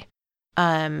that easy.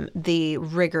 The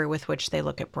rigor with which they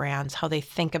look at brands, how they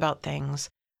think about things.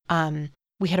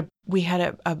 We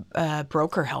had a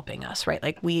broker helping us, right?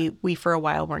 Like we for a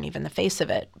while weren't even the face of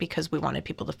it because we wanted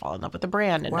people to fall in love with the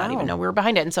brand and not even know we were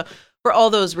behind it. And so for all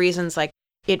those reasons, like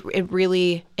it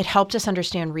really helped us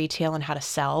understand retail and how to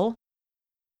sell,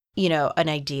 an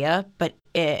idea, but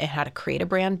and how to create a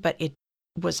brand. But it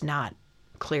was not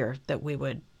clear that we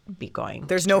would be going.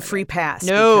 There's no free pass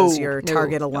because you're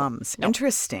Target alums. No.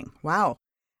 Interesting. Wow.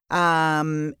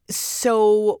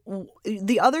 So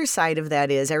the other side of that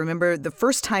is, I remember the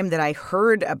first time that I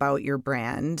heard about your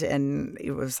brand, and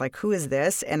it was like, who is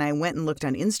this? And I went and looked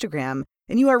on Instagram,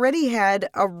 and you already had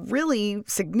a really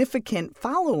significant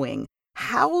following.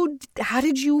 How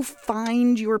did you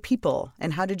find your people,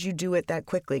 and how did you do it that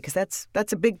quickly? Because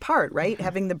that's a big part, right?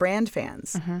 Having the brand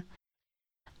fans.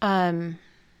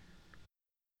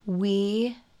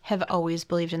 We have always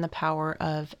believed in the power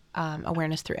of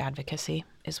awareness through advocacy,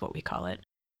 is what we call it.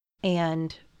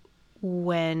 And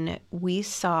when we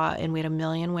saw, and we had 1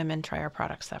 million women try our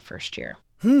products that first year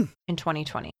in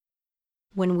 2020,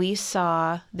 when we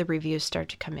saw the reviews start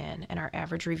to come in and our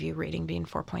average review rating being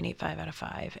 4.85 out of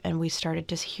 5, and we started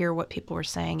to hear what people were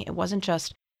saying, it wasn't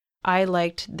just, I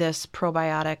liked this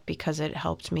probiotic because it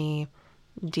helped me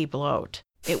de-bloat.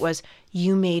 It was,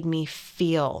 you made me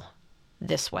feel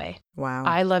this way. Wow.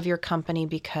 I love your company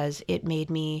because it made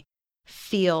me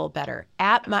feel better.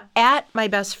 At my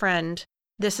best friend,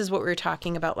 this is what we were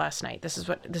talking about last night. This is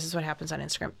what happens on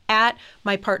Instagram. At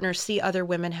my partner, see other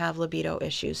women have libido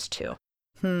issues too.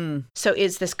 So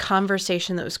it's this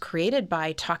conversation that was created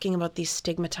by talking about these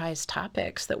stigmatized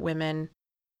topics that women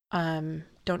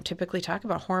don't typically talk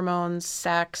about: hormones,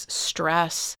 sex,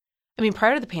 stress. I mean,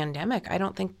 prior to the pandemic, I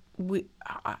don't think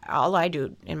all I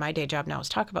do in my day job now is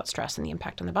talk about stress and the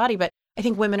impact on the body. But I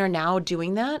think women are now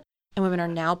doing that, and women are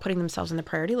now putting themselves in the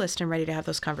priority list and ready to have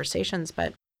those conversations.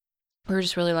 But we're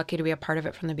just really lucky to be a part of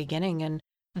it from the beginning, and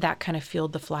that kind of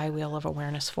fueled the flywheel of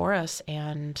awareness for us.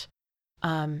 And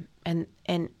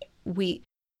the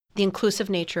inclusive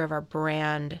nature of our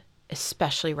brand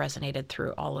especially resonated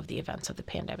through all of the events of the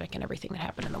pandemic and everything that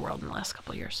happened in the world in the last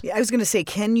couple of years. Yeah, I was going to say,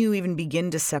 can you even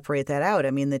begin to separate that out?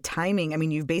 I mean, the timing,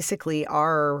 you basically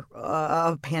are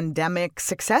a pandemic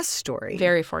success story.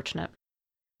 Very fortunate.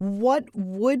 What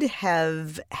would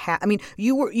have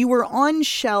you were on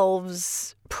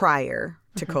shelves prior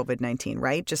to COVID-19,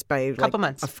 right? Just by a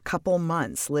couple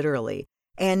months, literally.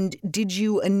 And did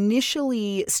you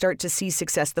initially start to see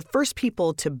success? The first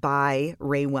people to buy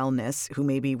Rae Wellness, who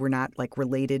maybe were not like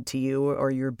related to you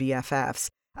or your BFFs,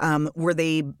 were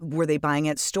they buying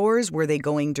at stores? Were they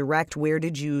going direct? Where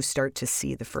did you start to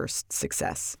see the first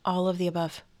success? All of the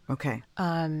above. Okay.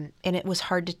 And it was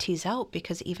hard to tease out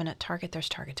because even at Target, there's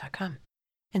Target.com.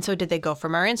 And so did they go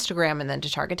from our Instagram and then to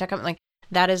Target.com? Like,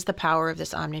 that is the power of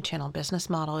this omni-channel business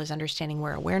model, is understanding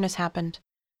where awareness happened,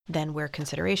 then where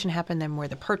consideration happened, then where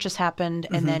the purchase happened.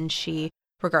 And then she,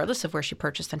 regardless of where she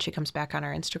purchased, then she comes back on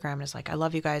our Instagram and is like, I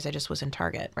love you guys. I just was in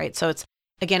Target, right? So it's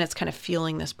kind of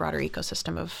fueling this broader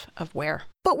ecosystem of where.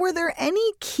 But were there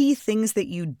any key things that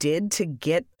you did to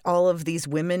get all of these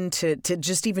women to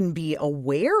just even be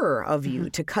aware of you,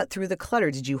 to cut through the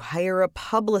clutter? Did you hire a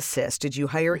publicist? Did you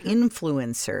hire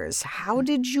influencers? How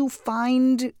did you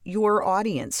find your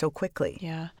audience so quickly?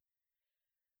 Yeah.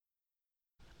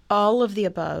 All of the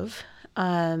above.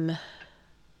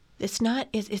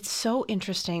 It's so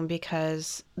interesting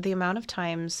because the amount of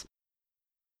times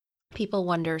people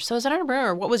wonder, so as an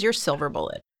entrepreneur, what was your silver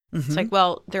bullet? Mm-hmm. It's like,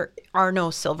 well, there are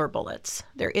no silver bullets.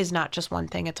 There is not just one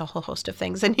thing. It's a whole host of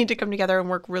things that need to come together and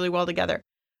work really well together.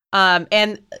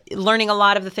 And learning a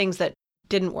lot of the things that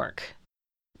didn't work,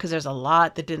 because there's a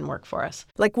lot that didn't work for us.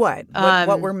 Like what?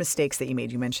 What were mistakes that you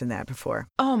made? You mentioned that before.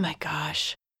 Oh my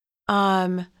gosh.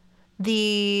 The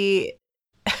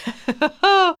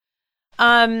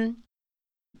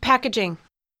packaging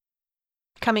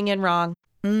coming in wrong.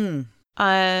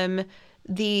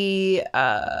 The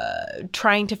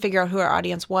trying to figure out who our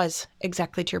audience was,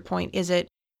 exactly to your point. Is it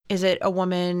a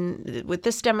woman with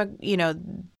this demo,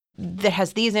 that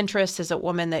has these interests? Is it a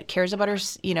woman that cares about her,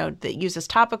 that uses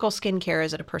topical skincare?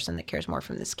 Is it a person that cares more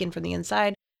from the skin from the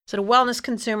inside? Is it a wellness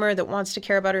consumer that wants to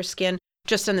care about her skin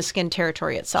just in the skin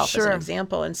territory itself, as an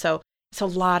example? And so it's a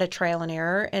lot of trial and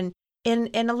error. And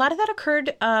a lot of that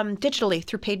occurred digitally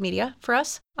through paid media for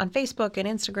us on Facebook and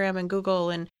Instagram and Google,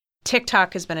 and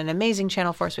TikTok has been an amazing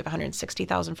channel for us. We have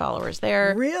 160,000 followers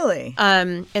there. Really?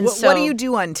 What do you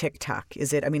do on TikTok?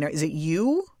 Is it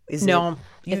you? No,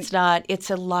 it's not.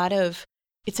 It's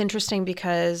interesting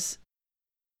because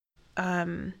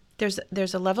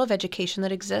there's a level of education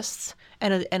that exists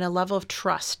and a level of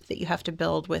trust that you have to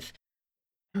build with.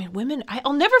 I mean, women,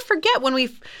 I'll never forget when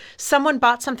someone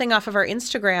bought something off of our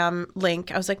Instagram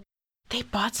link. I was like, they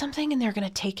bought something and they're going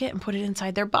to take it and put it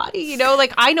inside their body.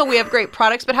 Like, I know we have great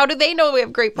products, but how do they know we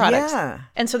have great products? Yeah.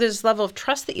 And so there's this level of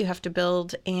trust that you have to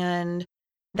build. And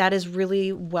that is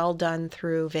really well done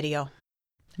through video.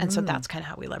 And so that's kind of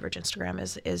how we leverage Instagram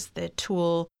is the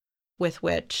tool with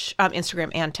which,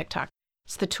 Instagram and TikTok,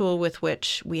 it's the tool with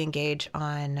which we engage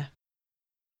on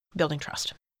building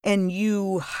trust. And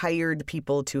you hired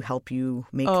people to help you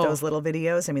make those little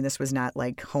videos? I mean, this was not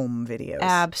like home videos.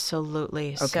 Absolutely.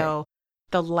 Okay. So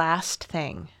the last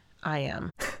thing I am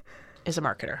is a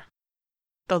marketer.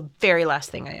 The very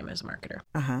last thing I am is a marketer.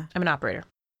 Uh-huh. I'm an operator.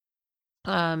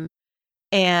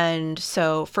 And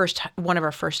so one of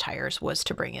our first hires was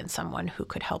to bring in someone who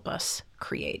could help us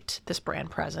create this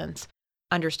brand presence,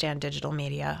 understand digital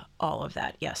media, all of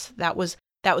that. Yes, that was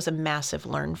a massive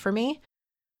learn for me.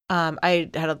 I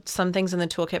had some things in the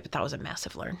toolkit, but that was a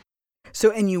massive learn.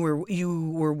 So, and you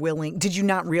were willing, did you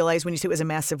not realize when you say it was a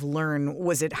massive learn,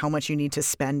 was it how much you need to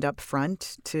spend up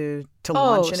front to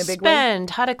launch in a big way?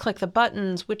 How to click the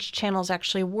buttons, which channels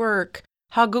actually work,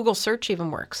 how Google search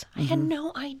even works. I had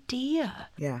no idea.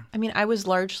 Yeah. I mean, I was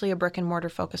largely a brick and mortar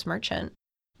focused merchant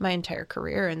my entire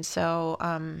career. And so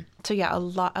yeah, a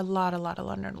lot of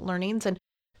learnings. And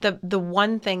the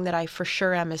one thing that I for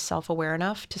sure am is self-aware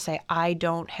enough to say, I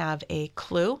don't have a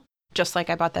clue. Just like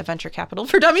I bought that Venture Capital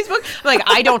for Dummies book. I'm like,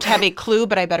 I don't have a clue,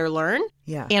 but I better learn.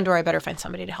 Yeah. Or I better find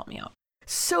somebody to help me out.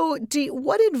 So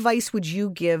what advice would you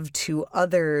give to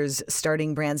others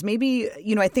starting brands? Maybe,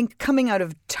 I think coming out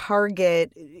of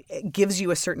Target gives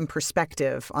you a certain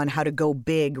perspective on how to go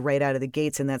big right out of the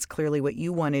gates, and that's clearly what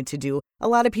you wanted to do. A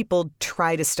lot of people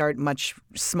try to start much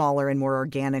smaller and more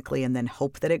organically and then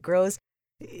hope that it grows.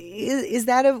 Is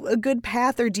that a good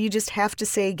path, or do you just have to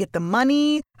say, get the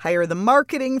money, hire the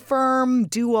marketing firm,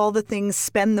 do all the things,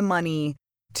 spend the money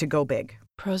to go big?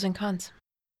 Pros and cons.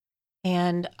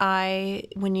 And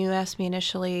when you asked me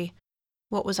initially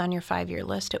what was on your 5-year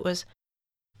list, it was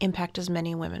impact as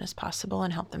many women as possible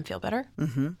and help them feel better.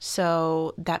 Mm-hmm.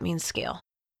 So that means scale.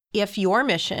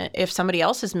 If somebody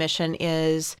else's mission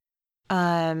is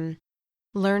learn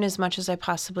as much as I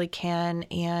possibly can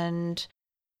and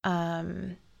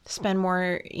spend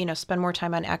more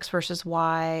time on X versus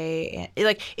Y.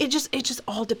 It just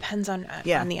all depends on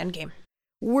the end game.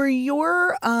 Were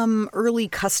your early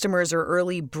customers or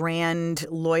early brand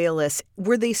loyalists,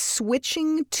 were they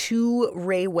switching to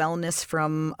Ray Wellness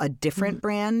from a different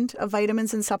brand of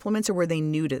vitamins and supplements, or were they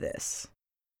new to this?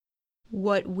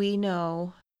 What we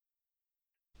know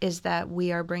is that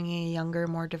we are bringing a younger,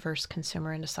 more diverse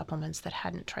consumer into supplements that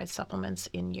hadn't tried supplements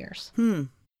in years.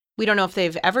 We don't know if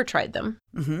they've ever tried them,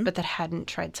 but that hadn't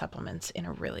tried supplements in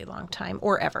a really long time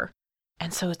or ever.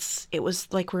 And so it was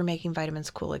like we're making vitamins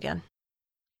cool again.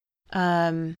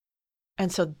 And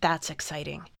so that's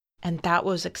exciting. And that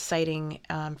was exciting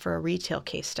for a retail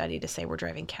case study to say we're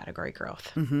driving category growth.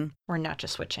 We're not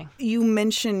just switching. You've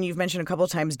mentioned a couple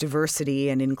of times diversity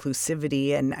and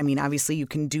inclusivity. And I mean, obviously you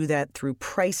can do that through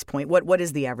price point. What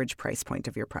is the average price point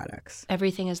of your products?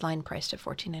 Everything is line priced at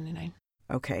 $14.99.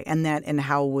 Okay. And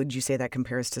how would you say that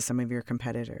compares to some of your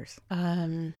competitors?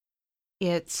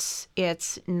 It's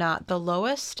not the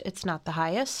lowest. It's not the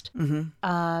highest.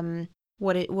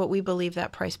 what we believe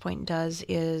that price point does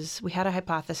is we had a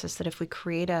hypothesis that if we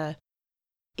create a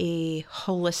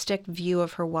holistic view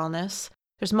of her wellness,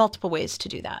 there's multiple ways to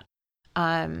do that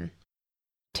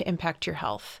to impact your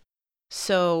health.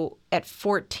 So at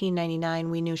 $14.99,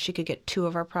 we knew she could get 2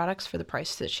 of our products for the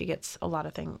price that she gets a lot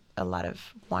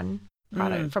of one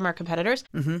product from our competitors.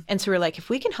 Mm-hmm. And so we're like, if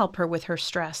we can help her with her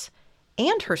stress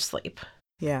and her sleep,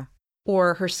 Yeah.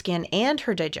 or her skin and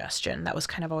her digestion, that was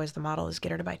kind of always the model, is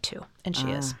get her to buy 2, and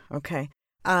she is. Okay.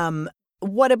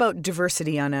 What about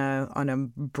diversity on a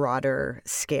broader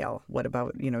scale? What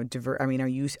about,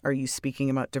 are you speaking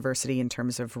about diversity in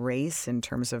terms of race, in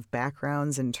terms of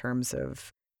backgrounds, in terms of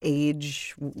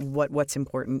age? What's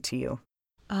important to you?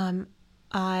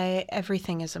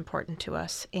 Everything is important to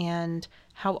us, and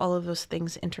how all of those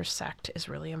things intersect is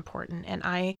really important. And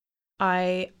I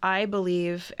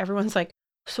believe everyone's like,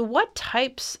 so what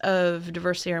types of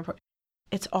diversity are important?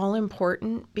 It's all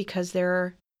important because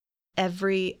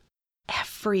every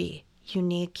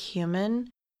unique human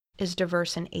is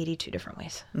diverse in 82 different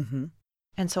ways. Mm-hmm.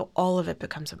 And so all of it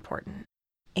becomes important.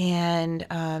 And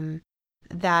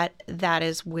that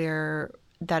is where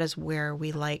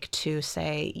we like to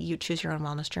say, you choose your own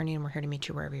wellness journey, and we're here to meet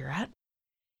you wherever you're at.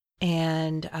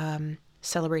 And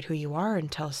celebrate who you are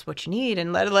and tell us what you need,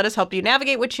 and let us help you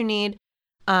navigate what you need.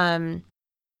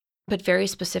 But very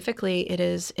specifically, it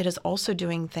is also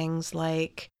doing things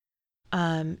like,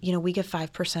 we give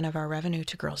 5% of our revenue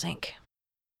to Girls Inc.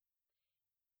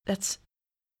 That's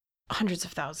hundreds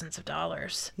of thousands of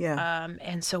dollars. Yeah.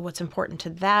 And so what's important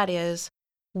to that is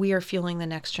we are fueling the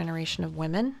next generation of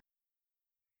women,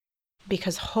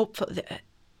 because hopefully,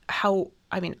 how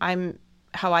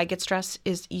I get stressed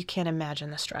is you can't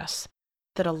imagine the stress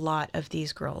that a lot of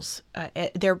these girls,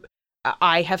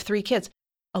 I have 3 kids.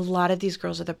 A lot of these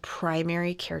girls are the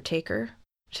primary caretaker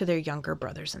to their younger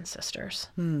brothers and sisters,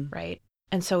 right?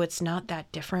 And so it's not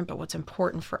that different, but what's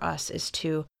important for us is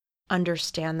to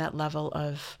understand that level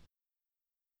of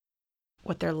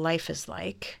what their life is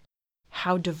like,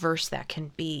 how diverse that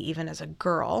can be, even as a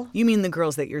girl. You mean the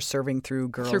girls that you're serving through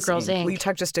Girls Inc.? Through Girls Inc. Will you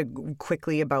talk just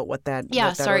quickly about what that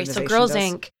So Girls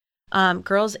Inc.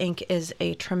 Girls Inc. is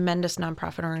a tremendous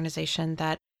nonprofit organization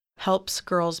that helps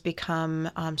girls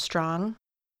become strong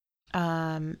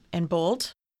and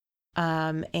bold,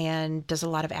 and does a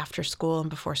lot of after school and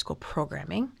before school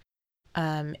programming,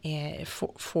 for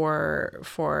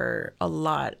a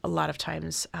lot of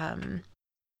times,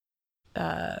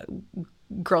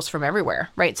 girls from everywhere,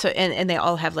 right? So and they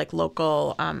all have like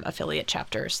local affiliate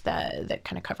chapters that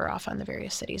kind of cover off on the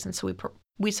various cities, and so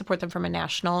we support them on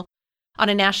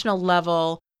a national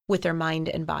level with their Mind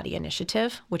and Body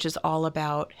Initiative, which is all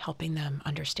about helping them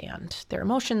understand their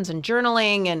emotions and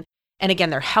journaling and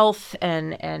again, their health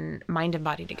and mind and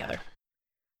body together.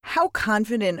 How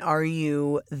confident are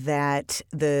you that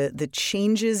the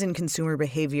changes in consumer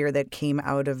behavior that came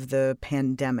out of the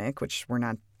pandemic, which we're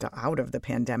not out of the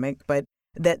pandemic, but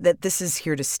that this is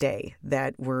here to stay?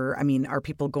 Are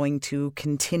people going to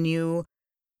continue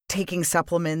taking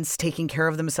supplements, taking care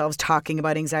of themselves, talking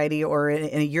about anxiety, or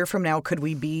in a year from now, could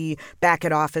we be back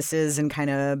at offices and kind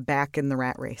of back in the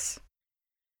rat race?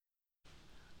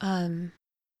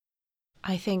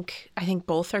 I think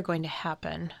both are going to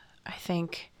happen. I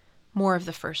think more of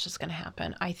the first is going to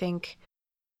happen. I think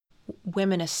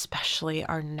women especially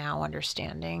are now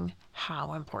understanding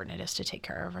how important it is to take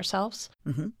care of ourselves,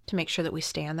 to make sure that we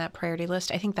stay on that priority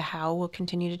list. I think the how will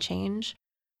continue to change.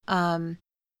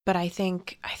 But I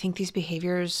think these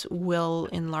behaviors will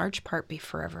in large part be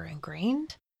forever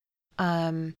ingrained.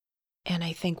 And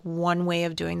I think one way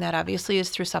of doing that obviously is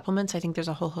through supplements. I think there's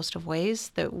a whole host of ways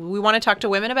that we want to talk to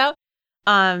women about.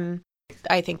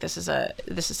 I think this is a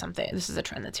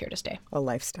trend that's here to stay. A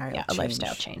lifestyle change. A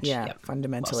lifestyle change. Yeah, yep.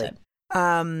 fundamentally. Well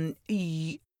said.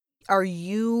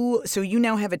 So you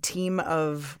now have a team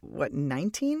of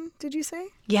 19, did you say?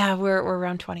 Yeah, we're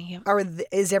around 20. Yeah.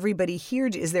 Is everybody here?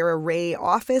 Is there a Ray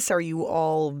office? Are you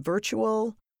all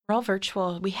virtual? We're all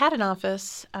virtual. We had an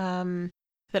office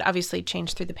that obviously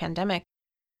changed through the pandemic.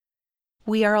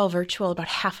 We are all virtual. About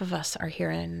half of us are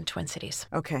here in Twin Cities.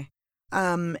 Okay.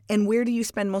 And where do you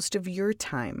spend most of your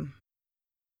time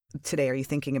today? Are you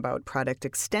thinking about product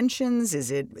extensions?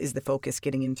 Is the focus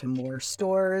getting into more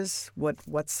stores?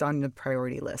 What's on the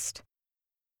priority list?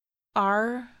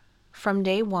 From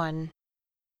day one,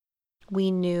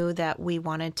 we knew that we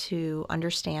wanted to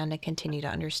understand and continue to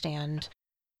understand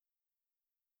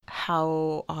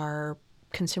how our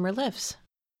consumer lives,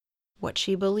 what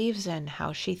she believes in,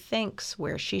 how she thinks,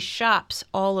 where she shops,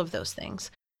 all of those things.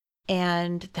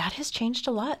 And that has changed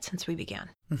a lot since we began.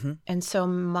 Mm-hmm. And so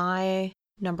my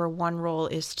number one role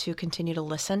is to continue to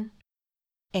listen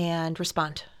and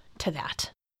respond to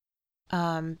that.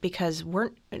 Because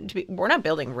we're not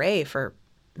building Ray for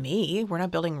me. We're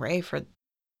not building Ray for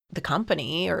the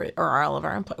company or all of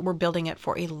our employees. We're building it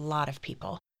for a lot of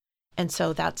people. And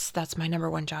so that's my number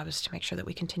one job, is to make sure that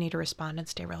we continue to respond and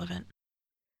stay relevant.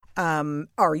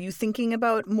 Are you thinking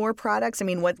about more products? I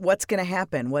mean, what's going to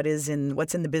happen? What's in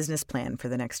the business plan for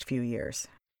the next few years?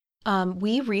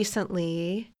 We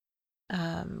recently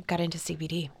got into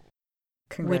CBD,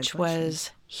 which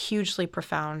was hugely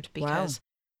profound, because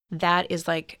that is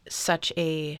like such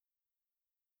a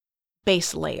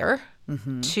base layer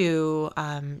to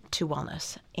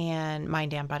wellness and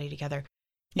mind and body together.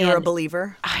 You're a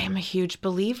believer? I am a huge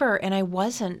believer, and I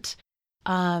wasn't.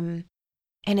 And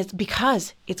it's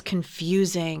because it's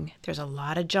confusing. There's a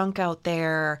lot of junk out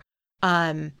there.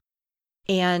 And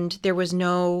there was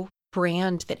no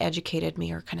brand that educated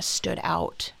me or kind of stood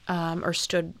out, or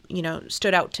stood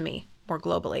out to me more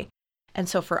globally. And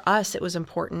so for us, it was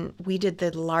important. We did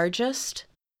the largest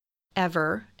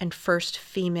ever and first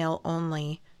female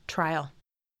only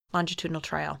longitudinal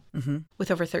trial with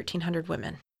over 1,300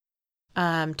 women,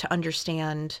 to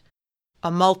understand a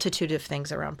multitude of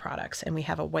things around products. And we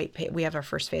have we have our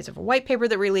first phase of a white paper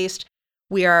that released.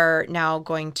 We are now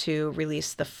going to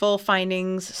release the full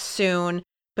findings soon,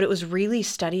 but it was really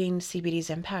studying CBD's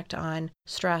impact on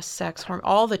stress, sex, hormone,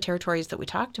 all the territories that we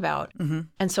talked about.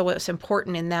 And so what's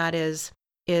important in that is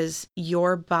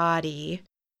your body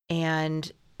and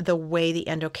the way the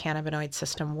endocannabinoid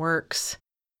system works.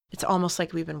 It's almost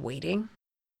like we've been waiting.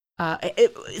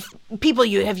 People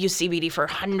have used CBD for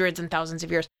hundreds and thousands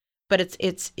of years, but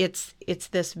it's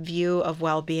this view of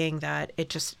well-being that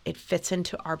it fits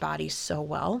into our body so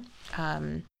well.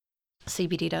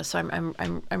 CBD does. So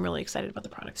I'm really excited about the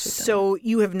products we've done. So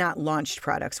you have not launched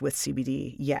products with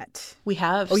CBD yet? We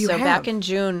have. Oh, you have? Back in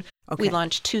June, we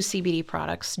launched 2 CBD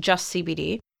products, just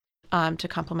CBD, to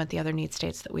complement the other need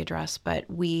states that we address. But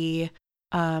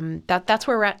that's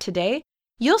where we're at today.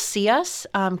 You'll see us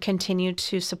continue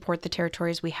to support the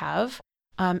territories we have,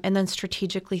 and then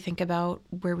strategically think about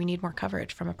where we need more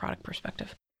coverage from a product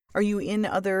perspective. Are you in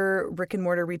other brick and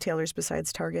mortar retailers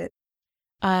besides Target?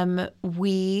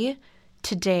 We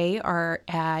today are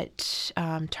at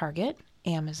Target,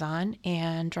 Amazon,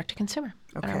 and direct-to-consumer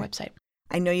on our website.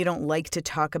 I know you don't like to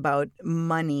talk about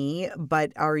money,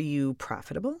 but are you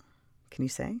profitable? Can you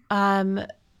say?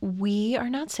 We are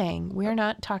not saying. We are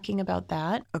not talking about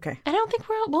that. Okay. I don't think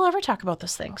we'll ever talk about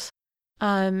those things.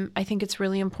 I think it's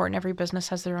really important. Every business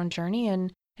has their own journey,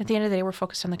 and at the end of the day, we're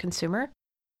focused on the consumer,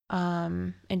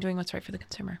 and doing what's right for the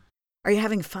consumer. Are you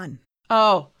having fun?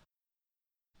 Oh,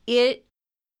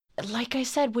 like I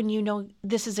said, when you know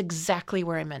this is exactly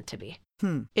where I'm meant to be.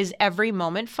 Is every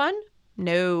moment fun?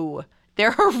 No.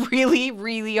 There are really,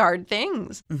 really hard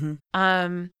things.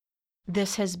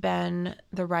 This has been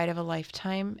the ride of a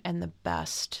lifetime and the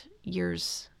best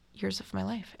years of my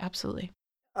life. Absolutely.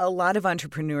 A lot of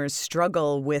entrepreneurs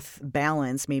struggle with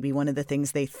balance. Maybe one of the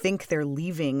things they think they're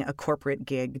leaving a corporate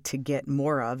gig to get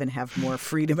more of and have more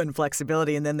freedom and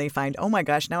flexibility. And then they find, oh my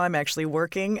gosh, now I'm actually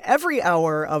working every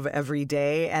hour of every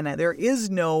day and there is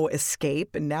no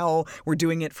escape. And now we're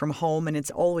doing it from home and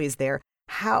it's always there.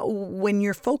 When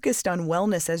you're focused on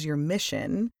wellness as your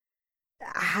mission,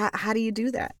 how do you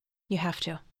do that? You have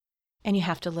to. And you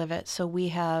have to live it. So we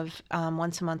have,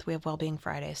 once a month, we have Wellbeing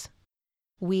Fridays.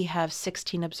 We have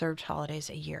 16 observed holidays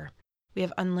a year. We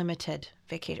have unlimited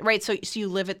vacation, right? So you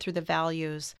live it through the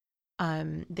values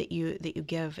that you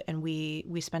give, and we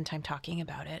spend time talking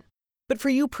about it. But for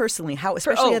you personally, how,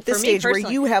 especially at this stage where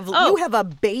you have a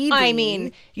baby, I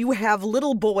mean, you have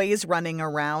little boys running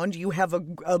around, you have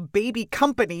a baby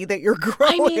company that you're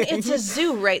growing. I mean, it's a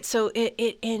zoo, right? So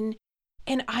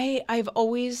I've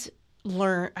always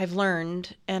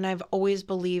learned, and I've always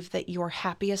believed that your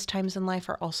happiest times in life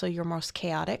are also your most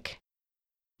chaotic.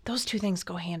 Those two things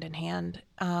go hand in hand.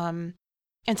 And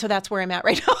so that's where I'm at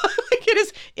right now.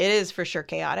 It is for sure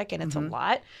chaotic, and it's a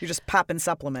lot. You're just popping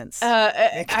supplements.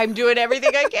 I'm doing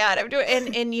everything I can.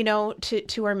 And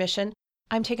to our mission,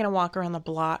 I'm taking a walk around the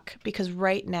block because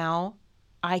right now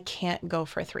I can't go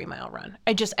for a 3-mile run.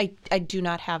 I do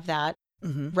not have that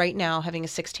right now, having a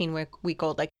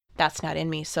 16-week-old, like, that's not in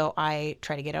me. So I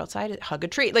try to get outside, hug a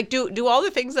tree, like do all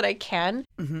the things that I can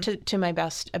to my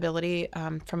best ability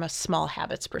from a small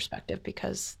habits perspective,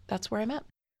 because that's where I'm at.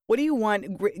 What do you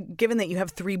want, given that you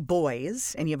have 3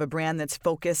 boys and you have a brand that's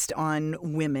focused on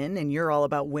women and you're all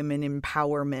about women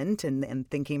empowerment and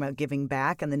thinking about giving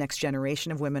back and the next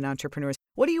generation of women entrepreneurs,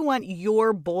 what do you want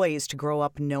your boys to grow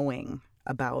up knowing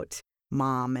what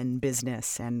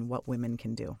women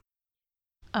can do?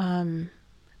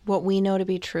 what we know to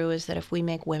be true is that if we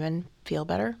make women feel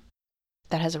better,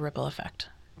 that has a ripple effect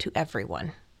to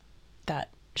everyone that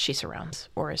she surrounds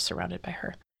or is surrounded by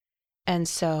her. And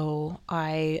so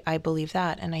I believe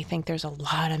that. And I think there's a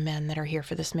lot of men that are here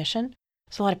for this mission.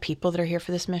 There's a lot of people that are here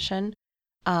for this mission.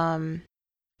 And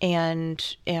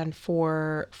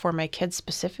for my kids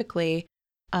specifically,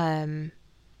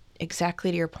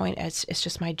 exactly to your point, it's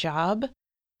just my job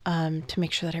to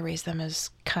make sure that I raise them as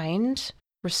kind,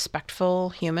 respectful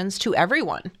humans to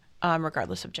everyone,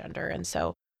 regardless of gender. And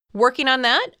so working on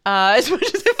that as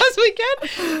much as I possibly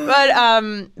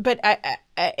can. But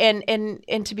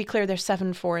and to be clear, they're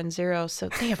 7, 4, and 0, so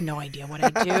they have no idea what I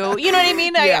do. You know what I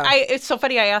mean? Yeah. It's so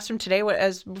funny. I asked them today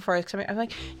before I was coming. I'm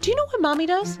like, do you know what mommy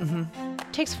does?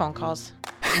 Mm-hmm. Takes phone calls.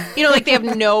 Like they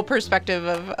have no perspective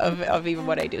of even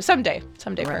what I do. Someday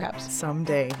perhaps.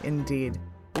 Someday, indeed.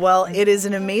 Well, it is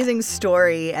an amazing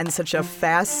story and such a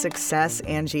fast success,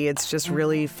 Angie. It's just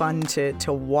really fun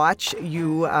to watch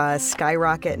you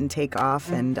skyrocket and take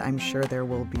off, and I'm sure there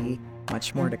will be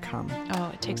much more to come.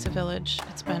 Oh, it takes a village.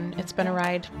 It's been a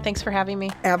ride. Thanks for having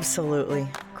me. Absolutely.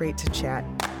 Great to chat.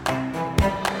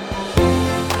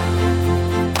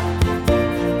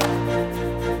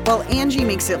 Well, Angie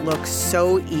makes it look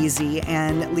so easy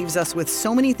and leaves us with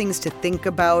so many things to think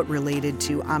about related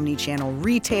to omni-channel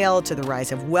retail, to the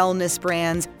rise of wellness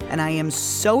brands. And I am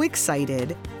so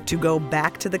excited to go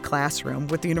back to the classroom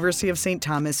with the University of St.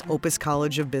 Thomas Opus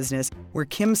College of Business, where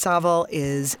Kim Saval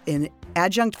is an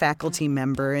adjunct faculty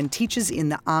member and teaches in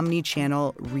the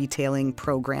omni-channel retailing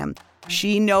program.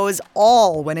 She knows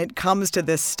all when it comes to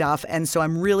this stuff, and so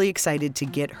I'm really excited to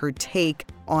get her take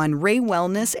on Ray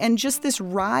Wellness and just this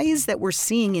rise that we're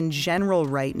seeing in general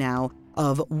right now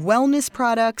of wellness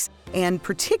products and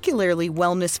particularly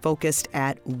wellness focused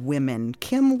at women.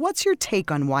 Kim, what's your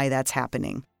take on why that's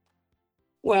happening?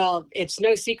 Well, it's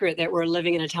no secret that we're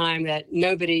living in a time that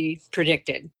nobody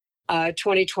predicted.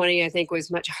 2020, I think,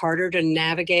 was much harder to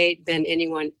navigate than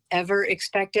anyone ever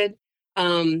expected.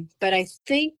 But I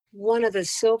think one of the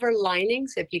silver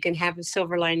linings, if you can have a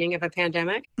silver lining of a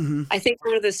pandemic, I think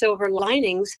one of the silver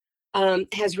linings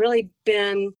has really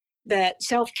been that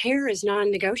self-care is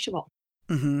non-negotiable.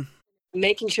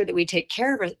 Making sure that we take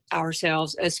care of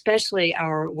ourselves, especially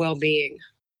our well-being.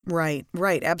 Right,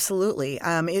 absolutely.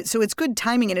 So it's good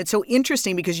timing, and it's so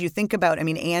interesting because you think about,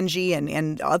 Angie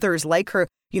and others like her,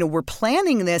 we're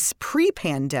planning this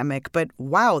pre-pandemic, but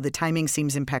wow, the timing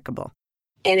seems impeccable.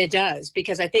 And it does,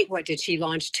 because I think, what did she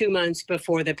launch 2 months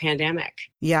before the pandemic?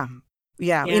 Yeah.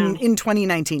 In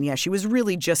 2019, she was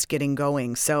really just getting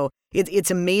going. So it's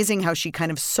amazing how she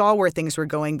kind of saw where things were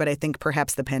going, but I think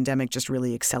perhaps the pandemic just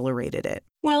really accelerated it.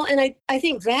 Well, and I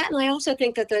think that, and I also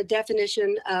think that the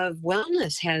definition of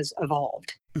wellness has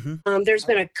evolved. There's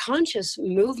been a conscious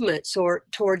movement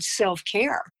towards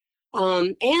self-care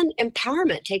and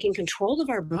empowerment, taking control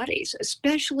of our bodies,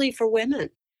 especially for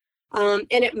women. And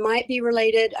it might be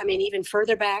related, even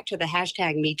further back to the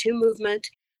hashtag #MeToo movement,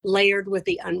 layered with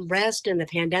the unrest and the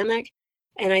pandemic.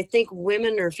 And I think men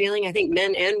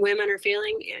and women are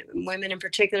feeling, women in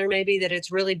particular maybe, that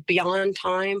it's really beyond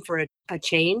time for a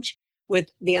change with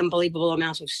the unbelievable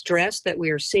amounts of stress that we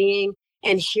are seeing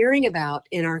and hearing about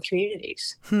in our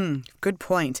communities. Good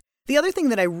point. The other thing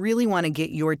that I really want to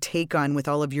get your take on with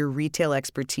all of your retail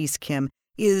expertise, Kim,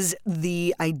 is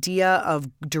the idea of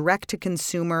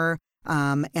direct-to-consumer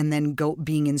and then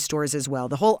being in stores as well.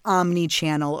 The whole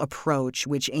omni-channel approach,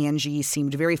 which Angie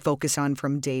seemed very focused on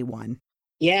from day one.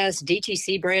 Yes,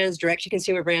 DTC brands,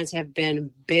 direct-to-consumer brands have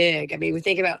been big. We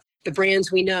think about the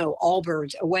brands we know,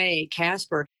 Allbirds, Away,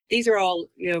 Casper. These are all,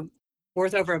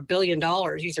 worth over $1 billion.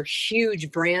 These are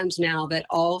huge brands now that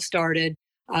all started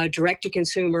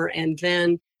direct-to-consumer, and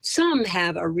then some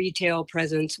have a retail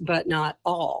presence, but not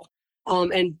all.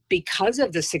 And because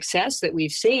of the success that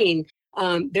we've seen,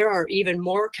 there are even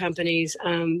more companies,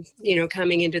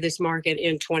 coming into this market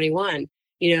in 21.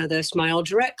 The Smile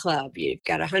Direct Club, you've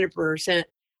got 100%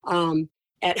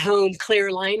 at home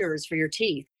clear liners for your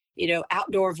teeth,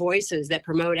 outdoor voices that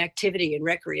promote activity and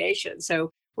recreation.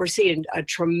 So we're seeing a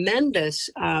tremendous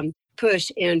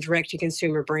push in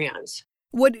direct-to-consumer brands.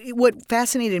 What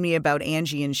fascinated me about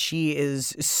Angie, and she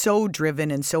is so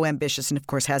driven and so ambitious, and of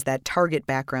course has that Target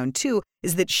background too,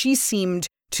 is that she seemed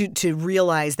to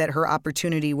realize that her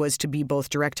opportunity was to be both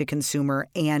direct-to-consumer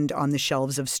and on the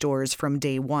shelves of stores from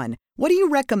day one. What do you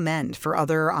recommend for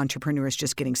other entrepreneurs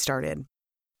just getting started?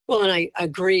 Well, and I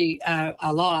agree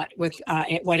a lot with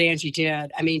what Angie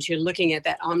did. She's looking at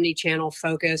that omni-channel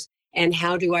focus and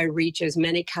how do I reach as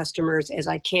many customers as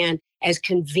I can, as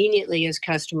conveniently as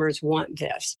customers want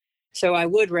this. So I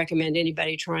would recommend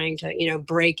anybody trying to,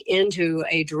 break into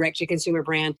a direct-to-consumer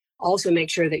brand, also make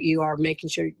sure that you are making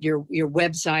sure your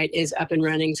website is up and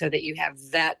running so that you have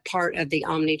that part of the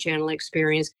omni-channel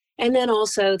experience, and then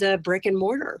also the brick and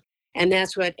mortar. And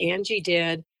that's what Angie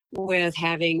did with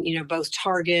having, both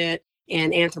Target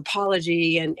and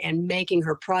Anthropologie, and making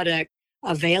her product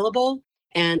available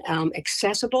and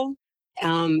accessible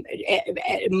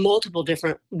at multiple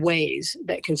different ways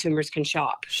that consumers can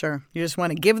shop. Sure. You just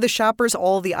want to give the shoppers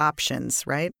all the options,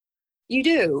 right? You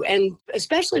do. And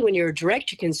especially when you're a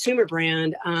direct-to-consumer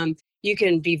brand, you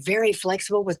can be very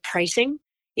flexible with pricing.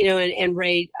 And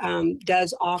Ray Wellness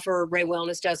does offer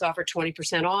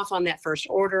 20% off on that first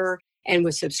order, and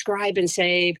with Subscribe and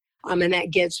Save. And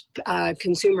that gets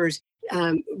consumers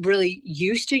really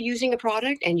used to using a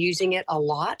product and using it a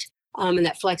lot. And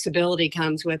that flexibility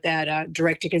comes with that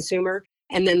direct to consumer.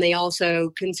 And then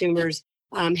consumers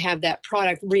have that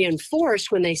product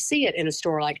reinforced when they see it in a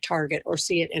store like Target or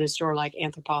see it in a store like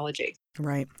Anthropologie.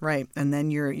 Right. And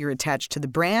then you're attached to the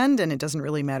brand, and it doesn't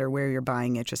really matter where you're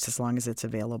buying it, just as long as it's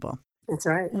available. That's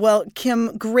right. Well,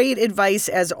 Kim, great advice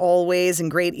as always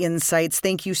and great insights.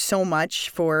 Thank you so much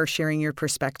for sharing your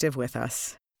perspective with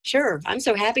us. Sure. I'm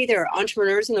so happy there are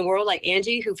entrepreneurs in the world like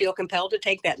Angie who feel compelled to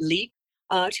take that leap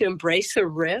to embrace the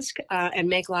risk and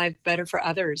make life better for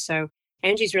others. So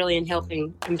Angie's really in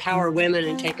helping empower women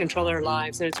and take control of their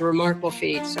lives. And it's a remarkable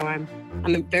feat. So I'm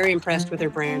very impressed with her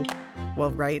brand.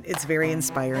 Well, right. It's very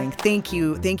inspiring. Thank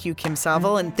you. Thank you, Kim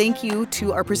Saville. And thank you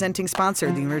to our presenting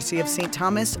sponsor, the University of St.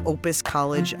 Thomas Opus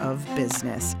College of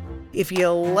Business. If you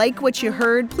like what you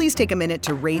heard, please take a minute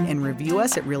to rate and review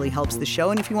us. It really helps the show.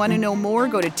 And if you want to know more,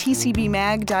 go to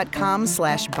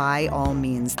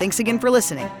tcbmag.com/byallmeans. Thanks again for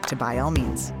listening to By All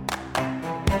Means.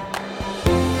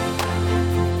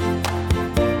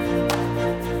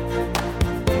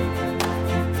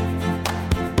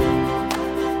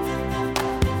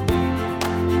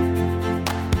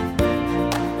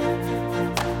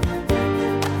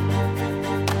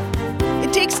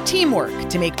 Teamwork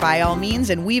to make By All Means,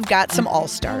 and we've got some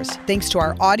all-stars. Thanks to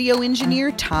our audio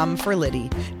engineer, Tom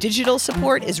Ferlitti. Digital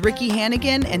support is Ricky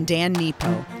Hannigan and Dan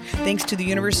Nepo. Thanks to the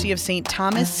University of St.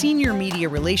 Thomas Senior Media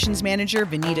Relations Manager,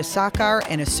 Vinita Sakar,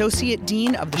 and Associate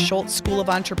Dean of the Schultz School of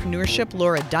Entrepreneurship,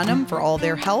 Laura Dunham, for all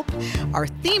their help. Our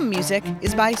theme music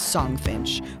is by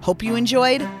Songfinch. Hope you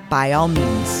enjoyed By All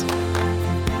Means.